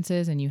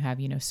licenses, and you have,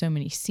 so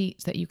many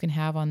seats that you can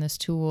have on this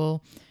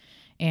tool,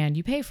 and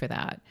you pay for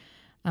that.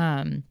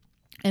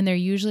 And they're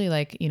usually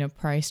like,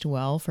 priced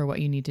well for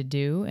what you need to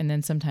do. And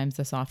then sometimes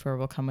the software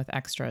will come with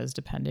extras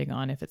depending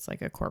on if it's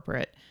like a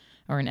corporate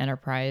or an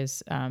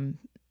enterprise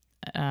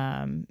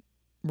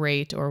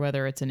rate, or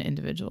whether it's an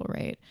individual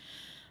rate.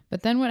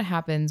 But then what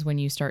happens when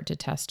you start to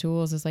test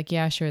tools is like,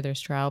 yeah, sure,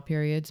 there's trial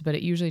periods, but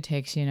it usually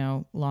takes,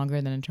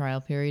 longer than a trial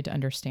period to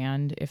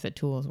understand if the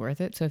tool is worth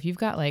it. So if you've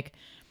got like,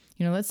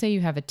 let's say you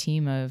have a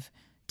team of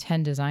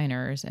 10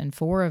 designers and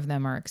 4 of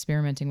them are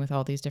experimenting with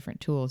all these different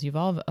tools, you've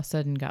all of a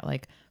sudden got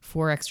like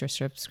 4 extra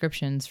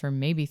subscriptions for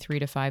maybe 3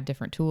 to 5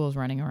 different tools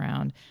running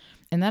around.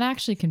 And that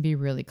actually can be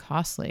really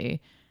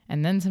costly.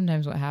 And then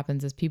sometimes what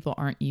happens is people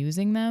aren't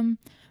using them,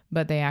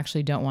 but they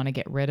actually don't want to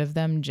get rid of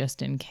them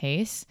just in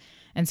case.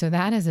 And so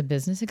that as a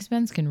business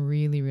expense can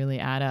really, really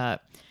add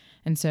up.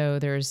 And so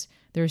there's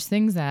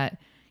things that,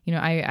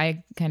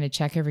 I kind of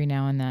check every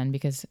now and then,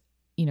 because,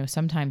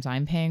 sometimes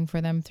I'm paying for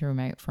them through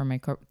my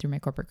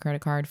corporate credit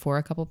card for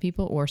a couple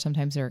people, or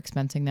sometimes they're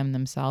expensing them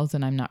themselves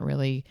and I'm not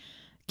really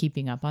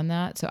keeping up on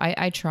that. So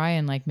I try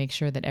and like make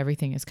sure that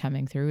everything is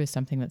coming through as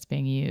something that's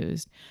being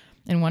used.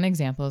 And one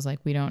example is like,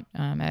 we don't,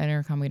 at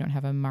Intercom, we don't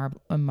have a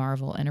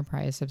Marvel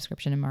Enterprise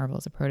subscription, and Marvel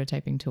is a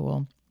prototyping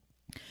tool.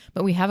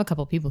 But we have a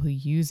couple people who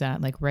use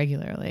that like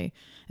regularly.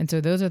 And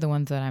so those are the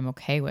ones that I'm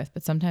okay with.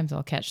 But sometimes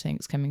I'll catch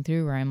things coming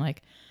through where I'm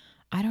like,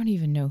 I don't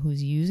even know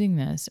who's using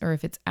this or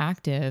if it's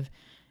active.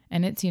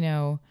 And it's,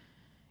 even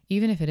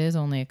if it is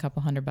only a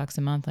couple $100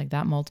 a month, like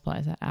that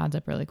multiplies, that adds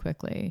up really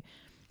quickly.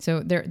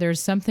 So there's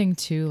something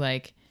to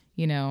like,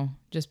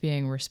 just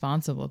being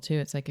responsible too.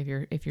 It's like,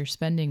 if you're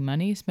spending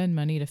money, spend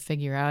money to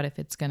figure out if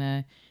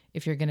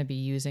you're going to be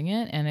using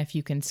it and if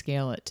you can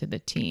scale it to the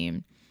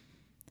team.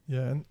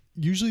 Yeah. And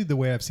usually the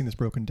way I've seen this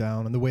broken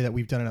down, and the way that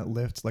we've done it at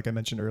Lyft, like I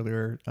mentioned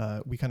earlier,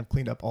 we kind of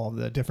cleaned up all of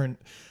the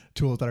different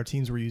tools that our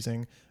teams were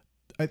using.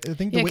 I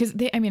think because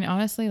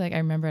honestly, like I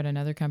remember at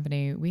another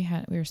company, we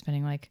were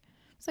spending like,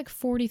 it's like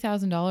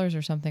 $40,000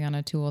 or something on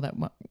a tool that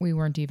we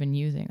weren't even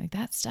using. Like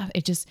that stuff,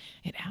 it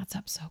adds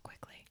up so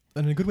quickly.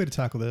 And a good way to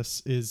tackle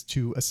this is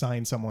to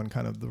assign someone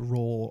kind of the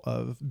role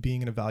of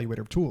being an evaluator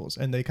of tools,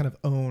 and they kind of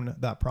own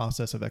that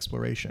process of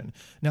exploration.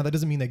 Now, that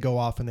doesn't mean they go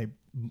off and they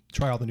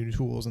try all the new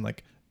tools and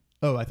like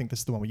oh, I think this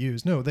is the one we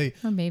use. No,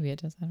 or maybe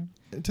it does. I don't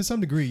know. To some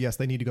degree, yes,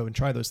 they need to go and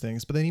try those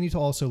things, but they need to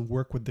also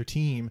work with their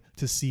team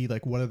to see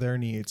like what are their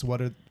needs,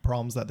 what are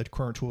problems that the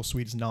current tool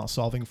suite is not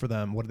solving for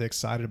them, what are they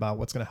excited about,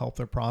 what's going to help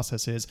their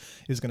processes,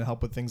 is going to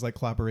help with things like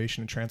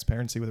collaboration and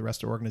transparency with the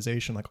rest of the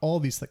organization, like all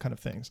these kind of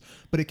things.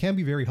 But it can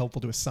be very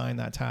helpful to assign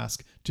that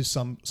task to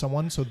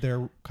someone so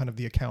they're kind of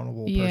the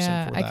accountable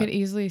person for that. I could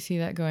easily see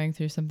that going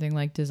through something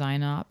like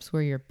design ops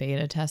where you're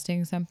beta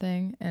testing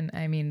something. And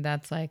I mean,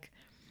 that's like,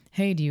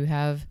 hey,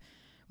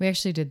 we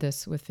actually did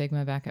this with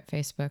Figma back at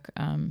Facebook.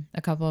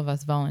 A couple of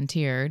us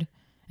volunteered.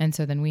 And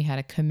so then we had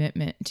a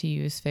commitment to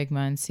use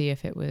Figma and see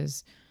if it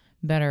was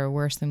better or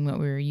worse than what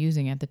we were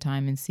using at the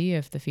time, and see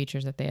if the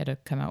features that they had to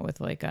come out with,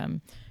 like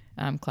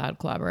cloud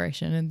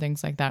collaboration and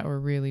things like that, were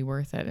really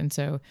worth it. And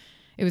so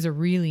it was a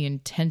really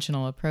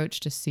intentional approach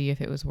to see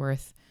if it was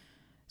worth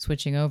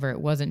switching over.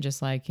 It wasn't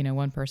just like,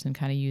 one person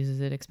kind of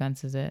uses it,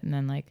 expenses it, and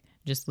then like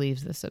just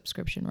leaves the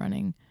subscription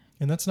running.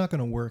 And that's not going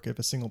to work if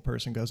a single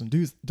person goes and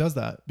does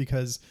that,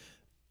 because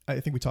I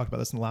think we talked about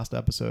this in the last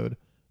episode.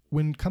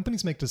 When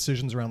companies make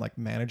decisions around like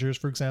managers,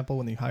 for example,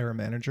 when you hire a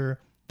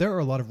manager, there are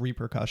a lot of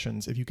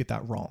repercussions if you get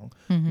that wrong,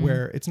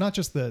 where it's not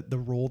just the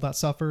role that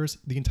suffers,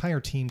 the entire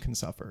team can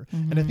suffer.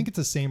 And I think it's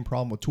the same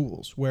problem with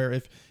tools, where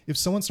if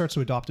someone starts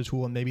to adopt a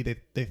tool and maybe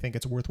they think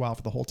it's worthwhile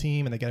for the whole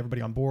team and they get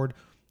everybody on board,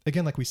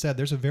 again, like we said,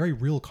 there's a very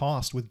real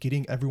cost with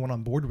getting everyone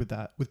on board with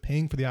that, with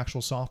paying for the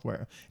actual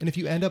software. And if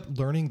you end up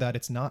learning that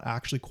it's not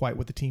actually quite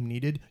what the team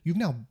needed, you've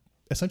now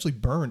essentially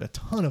burned a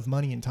ton of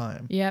money and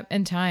time. Yep.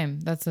 And time.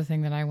 That's the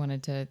thing that I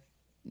wanted to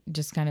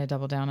just kind of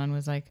double down on,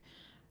 was like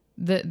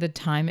the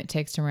time it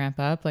takes to ramp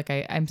up. Like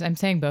I'm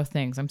saying both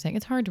things. I'm saying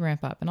it's hard to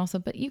ramp up, and also,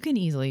 but you can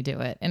easily do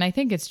it. And I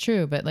think it's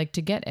true, but like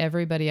to get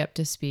everybody up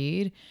to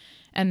speed,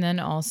 and then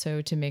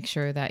also to make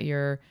sure that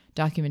your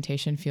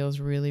documentation feels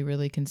really,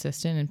 really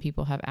consistent and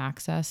people have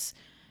access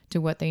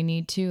to what they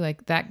need to,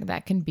 like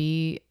that can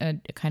be a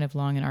kind of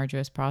long and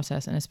arduous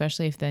process. And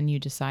especially if then you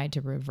decide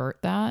to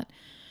revert that,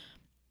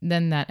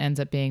 then that ends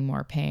up being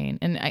more pain.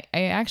 And I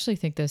actually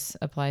think this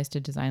applies to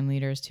design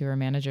leaders too, or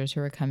managers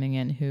who are coming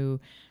in who,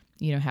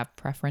 have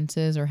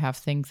preferences or have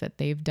things that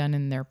they've done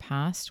in their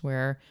past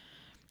where,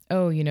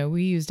 oh,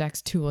 we used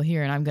X tool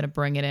here and I'm going to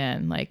bring it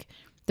in. Like,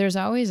 there's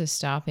always a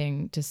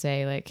stopping to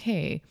say like,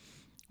 hey,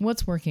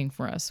 what's working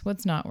for us?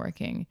 What's not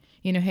working?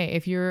 Hey,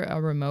 if you're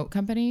a remote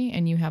company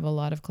and you have a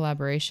lot of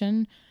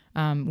collaboration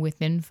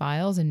within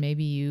files, and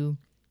maybe you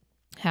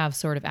have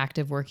sort of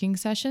active working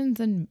sessions,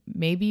 then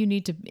maybe you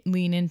need to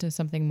lean into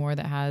something more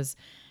that has,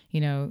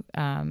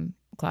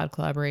 cloud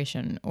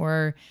collaboration.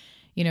 Or,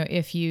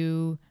 if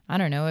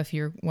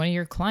if one of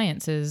your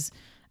clients is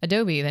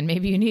Adobe, then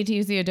maybe you need to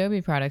use the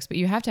Adobe products, but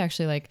you have to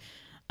actually like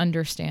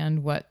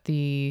understand what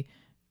the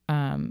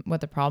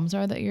problems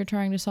are that you're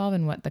trying to solve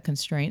and what the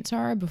constraints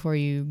are before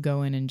you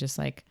go in and just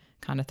like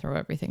kind of throw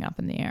everything up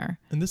in the air.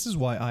 And this is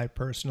why I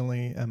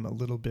personally am a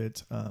little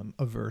bit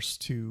averse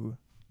to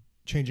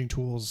changing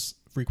tools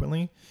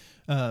frequently.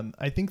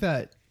 I think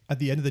that at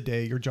the end of the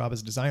day, your job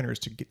as a designer is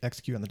to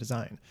execute on the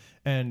design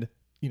and,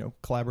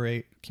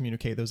 collaborate,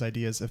 communicate those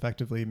ideas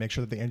effectively, make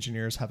sure that the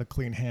engineers have a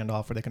clean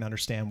handoff where they can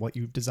understand what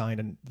you've designed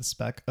and the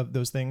spec of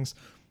those things.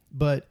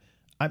 But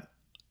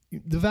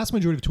the vast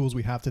majority of tools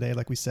we have today,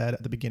 like we said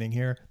at the beginning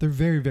here, they're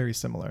very, very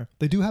similar.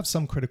 They do have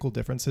some critical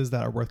differences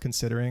that are worth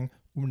considering,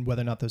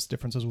 whether or not those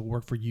differences will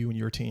work for you and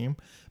your team.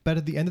 But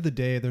at the end of the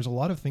day, there's a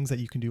lot of things that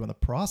you can do on the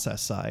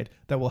process side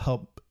that will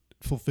help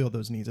fulfill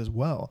those needs as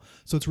well.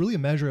 So it's really a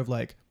measure of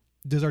like,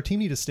 does our team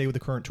need to stay with the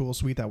current tool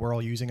suite that we're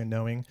all using and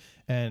knowing,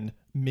 and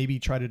maybe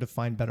try to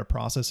define better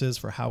processes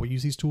for how we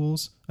use these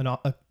tools? And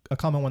a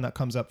common one that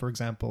comes up, for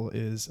example,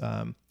 is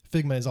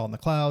Figma is all in the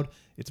cloud.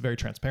 It's very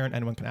transparent.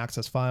 Anyone can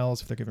access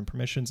files if they're given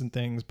permissions and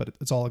things, but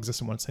it's all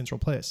exists in one central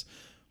place.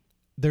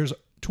 There's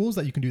tools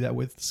that you can do that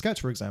with Sketch,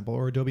 for example,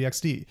 or Adobe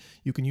XD.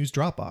 You can use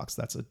Dropbox.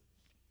 That's a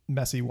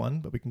messy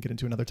one, but we can get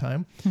into another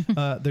time.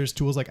 There's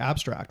tools like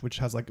Abstract, which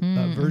has like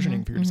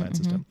versioning for your design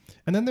system.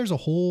 And then there's a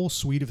whole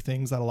suite of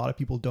things that a lot of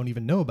people don't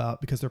even know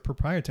about because they're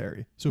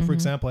proprietary. So for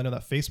example, I know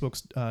that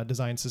Facebook's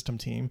design system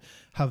team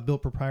have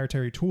built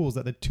proprietary tools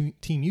that the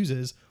team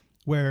uses,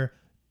 where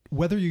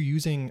whether you're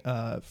using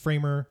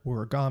Framer,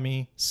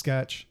 Origami,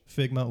 Sketch,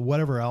 Figma,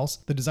 whatever else,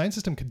 the design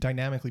system could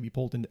dynamically be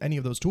pulled into any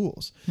of those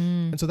tools.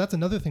 And so that's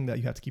another thing that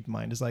you have to keep in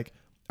mind is like,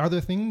 are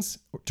there things,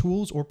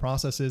 tools or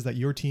processes that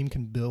your team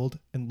can build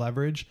and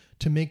leverage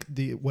to make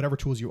the whatever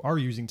tools you are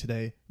using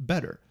today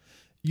better?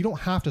 You don't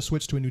have to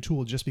switch to a new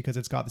tool just because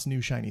it's got this new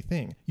shiny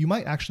thing. You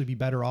might actually be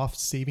better off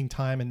saving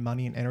time and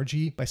money and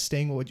energy by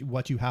staying with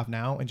what you have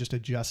now and just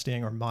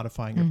adjusting or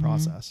modifying your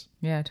process.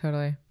 Yeah,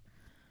 totally.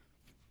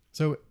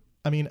 So,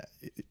 I mean,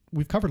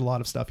 we've covered a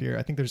lot of stuff here.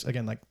 I think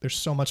there's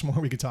so much more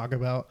we could talk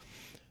about.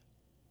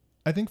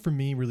 I think for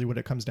me, really what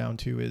it comes down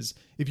to is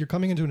if you're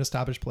coming into an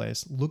established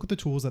place, look at the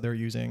tools that they're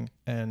using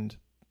and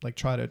like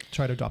try to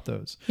adopt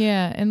those.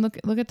 Yeah. And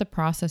look at the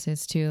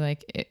processes too.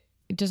 Like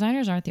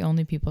designers aren't the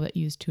only people that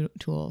use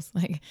tools.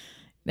 Like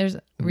there's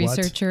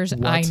researchers.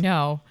 What? I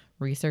know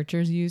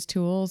researchers use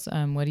tools?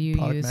 What do you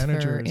Product use for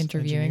managers,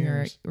 interviewing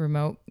engineers. or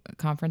remote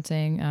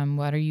conferencing?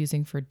 What are you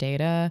using for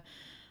data?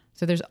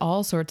 So there's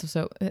all sorts of,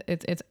 so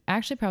it's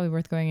actually probably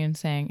worth going in and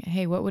saying,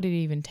 hey, what would it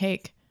even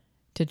take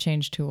to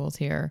change tools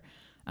here?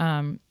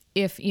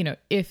 If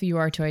you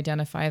are to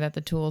identify that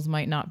the tools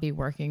might not be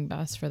working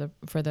best for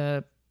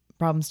the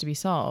problems to be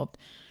solved.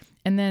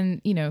 And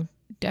then,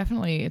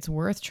 definitely it's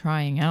worth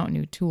trying out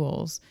new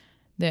tools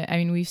that,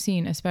 we've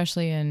seen,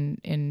 especially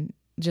in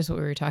just what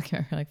we were talking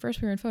about. Like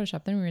first we were in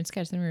Photoshop, then we were in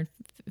Sketch, then we were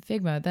in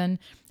Figma, then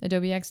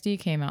Adobe XD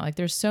came out. Like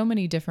there's so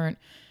many different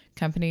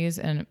companies,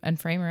 and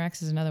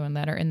FramerX is another one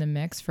that are in the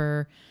mix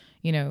for,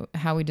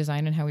 how we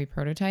design and how we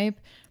prototype,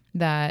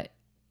 that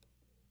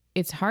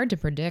it's hard to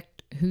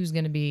predict who's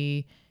going to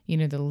be,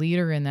 the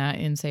leader in that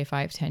in say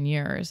 5-10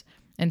 years.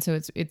 And so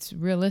it's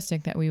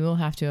realistic that we will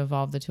have to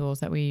evolve the tools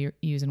that we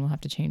use, and we'll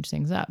have to change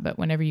things up. But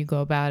whenever you go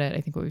about it,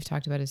 I think what we've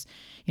talked about is,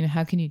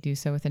 how can you do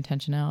so with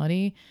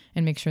intentionality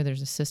and make sure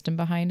there's a system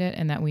behind it,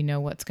 and that we know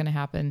what's going to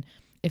happen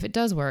if it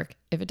does work,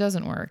 if it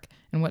doesn't work,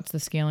 and what's the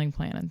scaling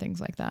plan and things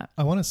like that.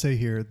 I want to say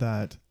here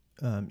that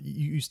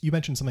you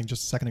mentioned something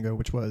just a second ago,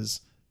 which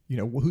was,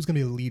 who's going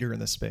to be the leader in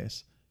this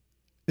space?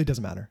 It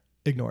doesn't matter.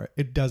 Ignore it.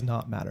 It does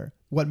not matter.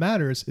 What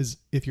matters is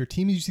if your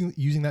team is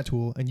using that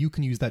tool, and you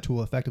can use that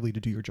tool effectively to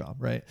do your job,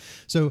 right?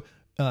 So,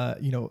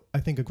 I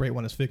think a great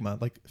one is Figma.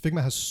 Like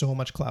Figma has so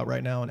much clout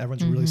right now, and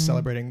everyone's really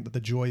celebrating the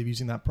joy of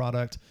using that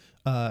product.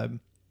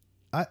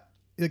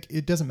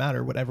 It doesn't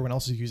matter what everyone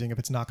else is using if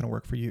it's not going to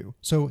work for you.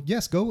 So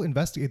yes, go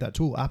investigate that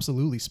tool.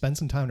 Absolutely. Spend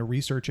some time to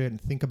research it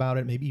and think about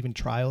it, maybe even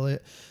trial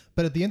it.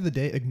 But at the end of the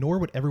day, ignore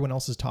what everyone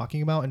else is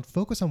talking about and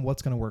focus on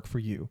what's going to work for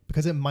you,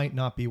 because it might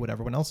not be what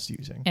everyone else is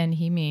using. And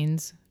he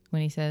means,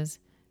 when he says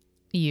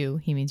you,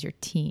 he means your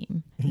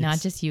team,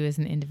 not just you as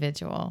an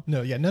individual.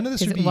 No, yeah, none of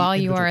this should be while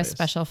you are a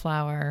special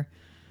flower,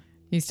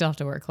 you still have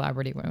to work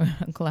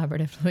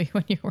collaboratively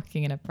when you're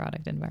working in a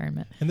product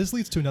environment. And this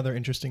leads to another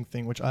interesting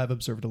thing, which I've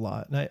observed a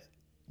lot.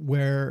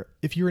 Where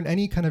if you're in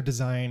any kind of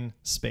design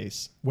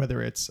space,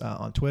 whether it's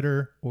on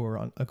Twitter or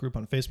on a group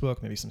on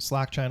Facebook, maybe some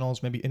Slack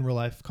channels, maybe in real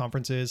life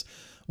conferences,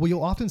 what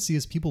you'll often see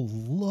is people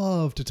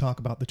love to talk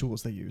about the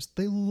tools they use.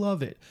 They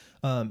love it.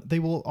 They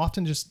will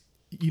often just,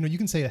 you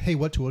can say, hey,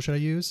 what tool should I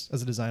use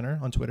as a designer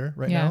on Twitter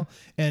right now?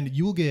 And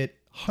you will get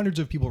hundreds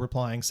of people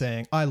replying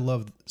saying, I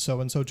love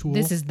so-and-so tool.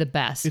 This is the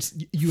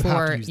best. You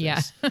have to use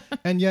this.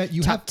 And yet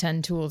you have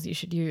 10 tools you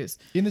should use.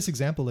 In this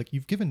example, like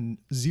you've given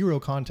zero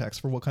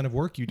context for what kind of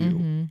work you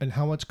do and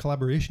how much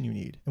collaboration you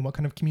need and what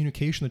kind of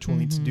communication the tool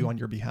needs to do on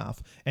your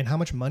behalf and how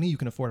much money you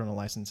can afford on a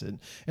license. And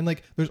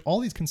like, there's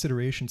all these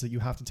considerations that you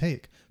have to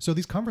take. So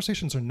these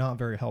conversations are not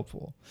very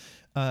helpful.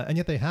 And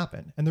yet they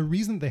happen. And the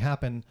reason they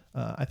happen,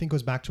 I think,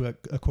 goes back to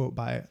a quote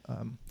by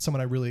someone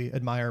I really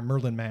admire,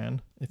 Merlin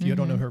Mann. If you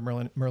don't know who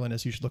Merlin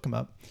is, you should look him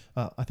up.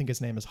 I think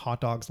his name is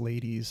Hot Dogs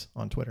Ladies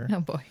on Twitter. Oh,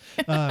 boy.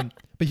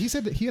 But he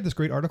said that he had this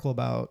great article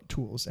about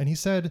tools. And he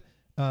said,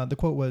 the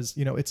quote was,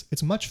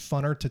 it's much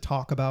funner to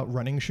talk about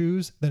running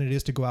shoes than it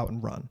is to go out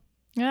and run.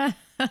 And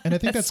I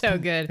think that's so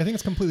good. I think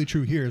it's completely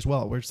true here as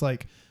well, where it's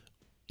like,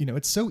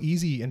 it's so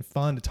easy and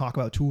fun to talk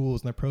about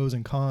tools and their pros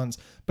and cons,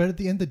 but at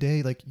the end of the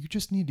day, like you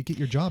just need to get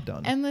your job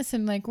done. And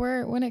listen, like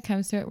when it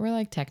comes to it, we're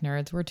like tech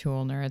nerds, we're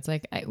tool nerds.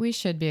 Like we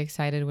should be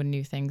excited when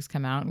new things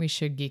come out. We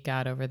should geek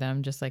out over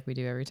them, just like we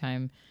do every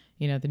time,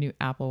 the new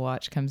Apple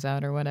Watch comes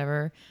out or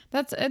whatever.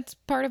 It's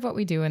part of what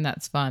we do, and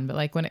that's fun. But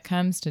like when it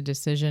comes to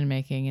decision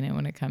making and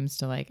when it comes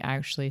to like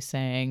actually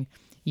saying,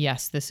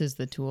 yes, this is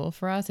the tool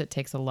for us, it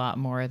takes a lot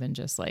more than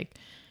just like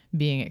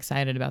being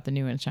excited about the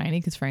new and shiny,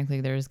 because frankly,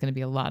 there's going to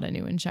be a lot of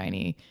new and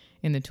shiny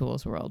in the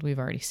tools world. We've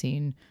already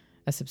seen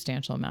a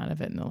substantial amount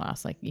of it in the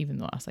last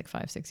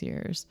 5-6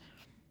 years.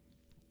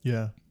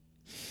 Yeah.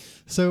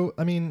 So,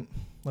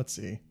 let's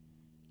see.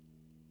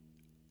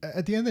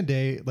 At the end of the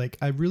day, like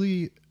I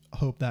really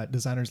hope that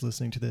designers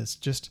listening to this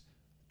just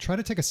try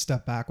to take a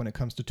step back when it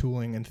comes to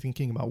tooling and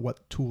thinking about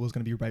what tool is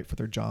going to be right for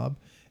their job,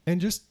 and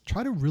just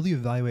try to really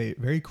evaluate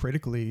very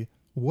critically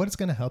what is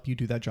going to help you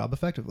do that job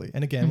effectively.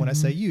 And again, when I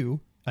say you,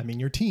 I mean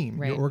your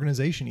team, your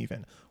organization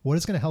even. What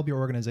is going to help your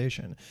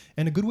organization?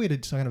 And a good way to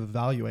kind of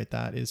evaluate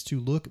that is to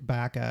look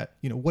back at,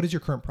 what is your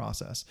current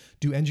process?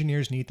 Do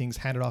engineers need things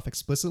handed off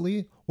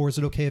explicitly, or is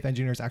it okay if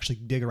engineers actually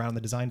dig around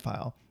the design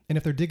file? And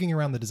if they're digging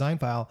around the design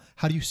file,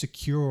 how do you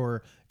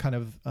secure kind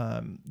of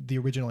the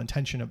original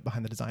intention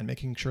behind the design,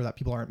 making sure that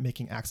people aren't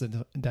making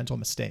accidental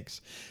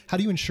mistakes? How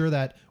do you ensure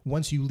that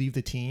once you leave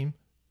the team,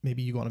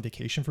 maybe you go on a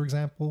vacation, for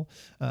example,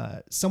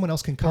 someone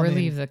else can come in. Or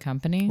leave the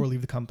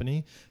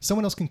company.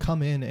 Someone else can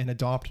come in and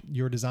adopt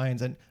your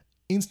designs and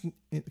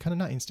kind of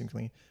not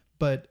instantly,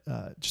 but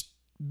just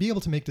be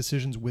able to make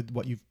decisions with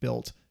what you've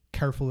built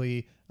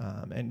carefully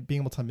and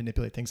being able to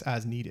manipulate things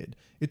as needed.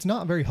 It's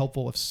not very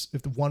helpful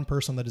if the one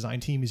person on the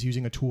design team is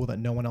using a tool that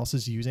no one else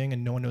is using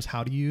and no one knows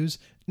how to use.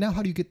 Now,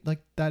 how do you get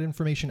like that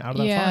information out of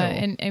that file?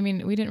 Yeah,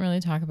 and we didn't really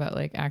talk about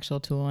like actual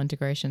tool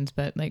integrations,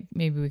 but like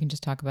maybe we can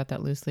just talk about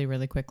that loosely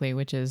really quickly,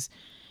 which is,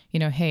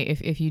 hey,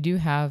 if you do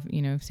have,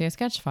 say a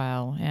sketch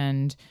file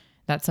and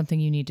that's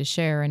something you need to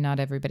share and not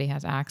everybody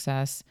has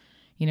access,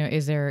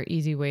 Is there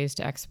easy ways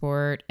to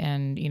export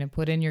and,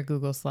 put in your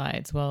Google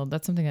Slides? Well,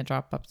 that's something that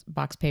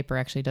Dropbox Paper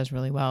actually does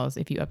really well, is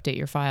if you update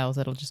your files,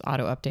 it'll just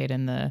auto update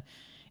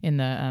in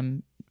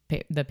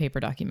the paper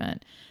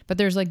document. But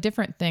there's like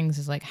different things,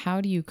 is like, how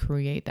do you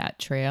create that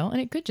trail? And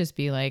it could just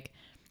be like,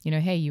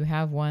 hey, you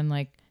have one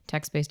like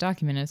text-based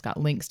document and it's got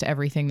links to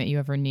everything that you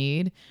ever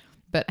need.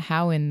 But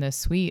how in the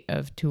suite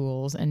of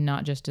tools, and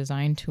not just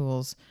design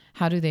tools,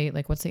 how do they,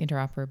 like, what's the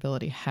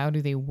interoperability? How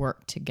do they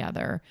work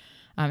together?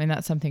 And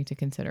that's something to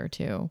consider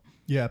too.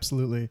 Yeah,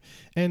 absolutely.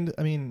 And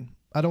I mean,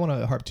 I don't want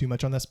to harp too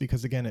much on this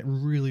because, again, it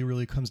really,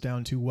 really comes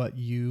down to what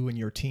you and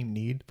your team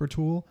need for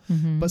tool.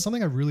 Mm-hmm. But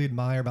something I really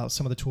admire about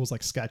some of the tools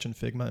like Sketch and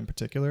Figma in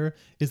particular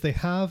is they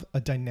have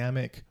a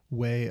dynamic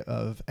way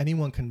of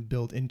anyone can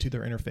build into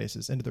their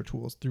interfaces, into their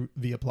tools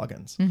via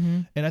plugins.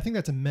 Mm-hmm. And I think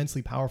that's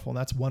immensely powerful. And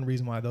that's one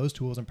reason why those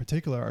tools in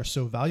particular are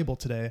so valuable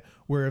today,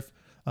 where if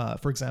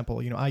for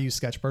example, I use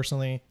Sketch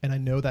personally, and I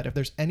know that if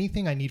there's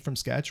anything I need from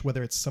Sketch,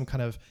 whether it's some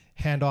kind of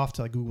handoff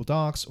to like Google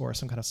Docs or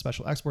some kind of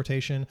special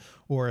exportation,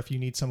 or if you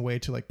need some way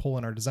to like pull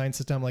in our design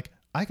system, like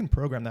I can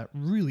program that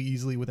really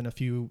easily within a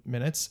few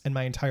minutes, and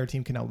my entire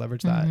team can now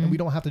leverage that. Mm-hmm. And we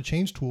don't have to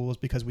change tools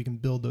because we can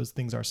build those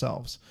things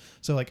ourselves.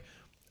 So like,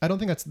 I don't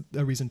think that's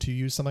a reason to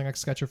use something like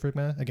Sketch or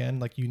Figma. Again,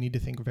 like you need to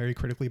think very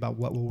critically about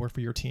what will work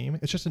for your team.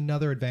 It's just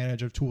another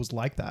advantage of tools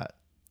like that.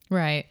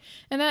 Right.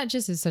 And that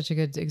just is such a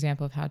good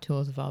example of how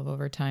tools evolve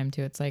over time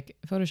too. It's like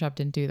Photoshop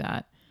didn't do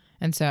that.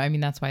 And so, I mean,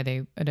 that's why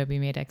Adobe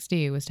made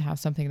XD, was to have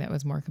something that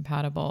was more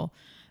compatible.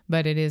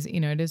 But it is,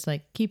 it is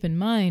like, keep in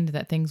mind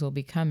that things will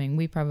be coming.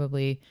 We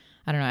probably,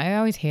 I don't know, I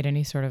always hate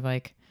any sort of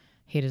like,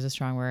 hate is a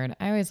strong word.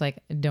 I always like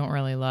don't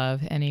really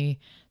love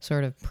any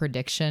sort of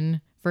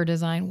prediction for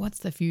design. What's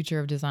the future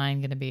of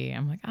design going to be?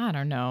 I'm like, I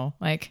don't know.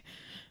 Like,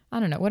 I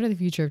don't know. What are the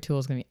future of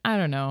tools going to be? I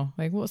don't know.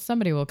 Like, well,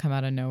 somebody will come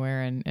out of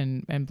nowhere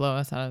and blow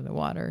us out of the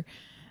water.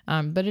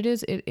 But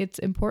it's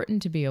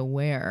important to be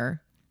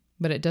aware,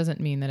 but it doesn't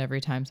mean that every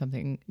time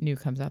something new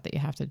comes out that you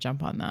have to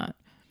jump on that.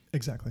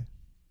 Exactly.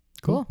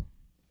 Cool.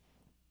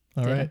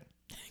 All right.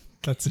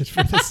 That's it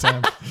for this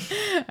time.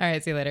 All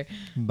right. See you later.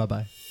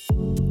 Bye-bye.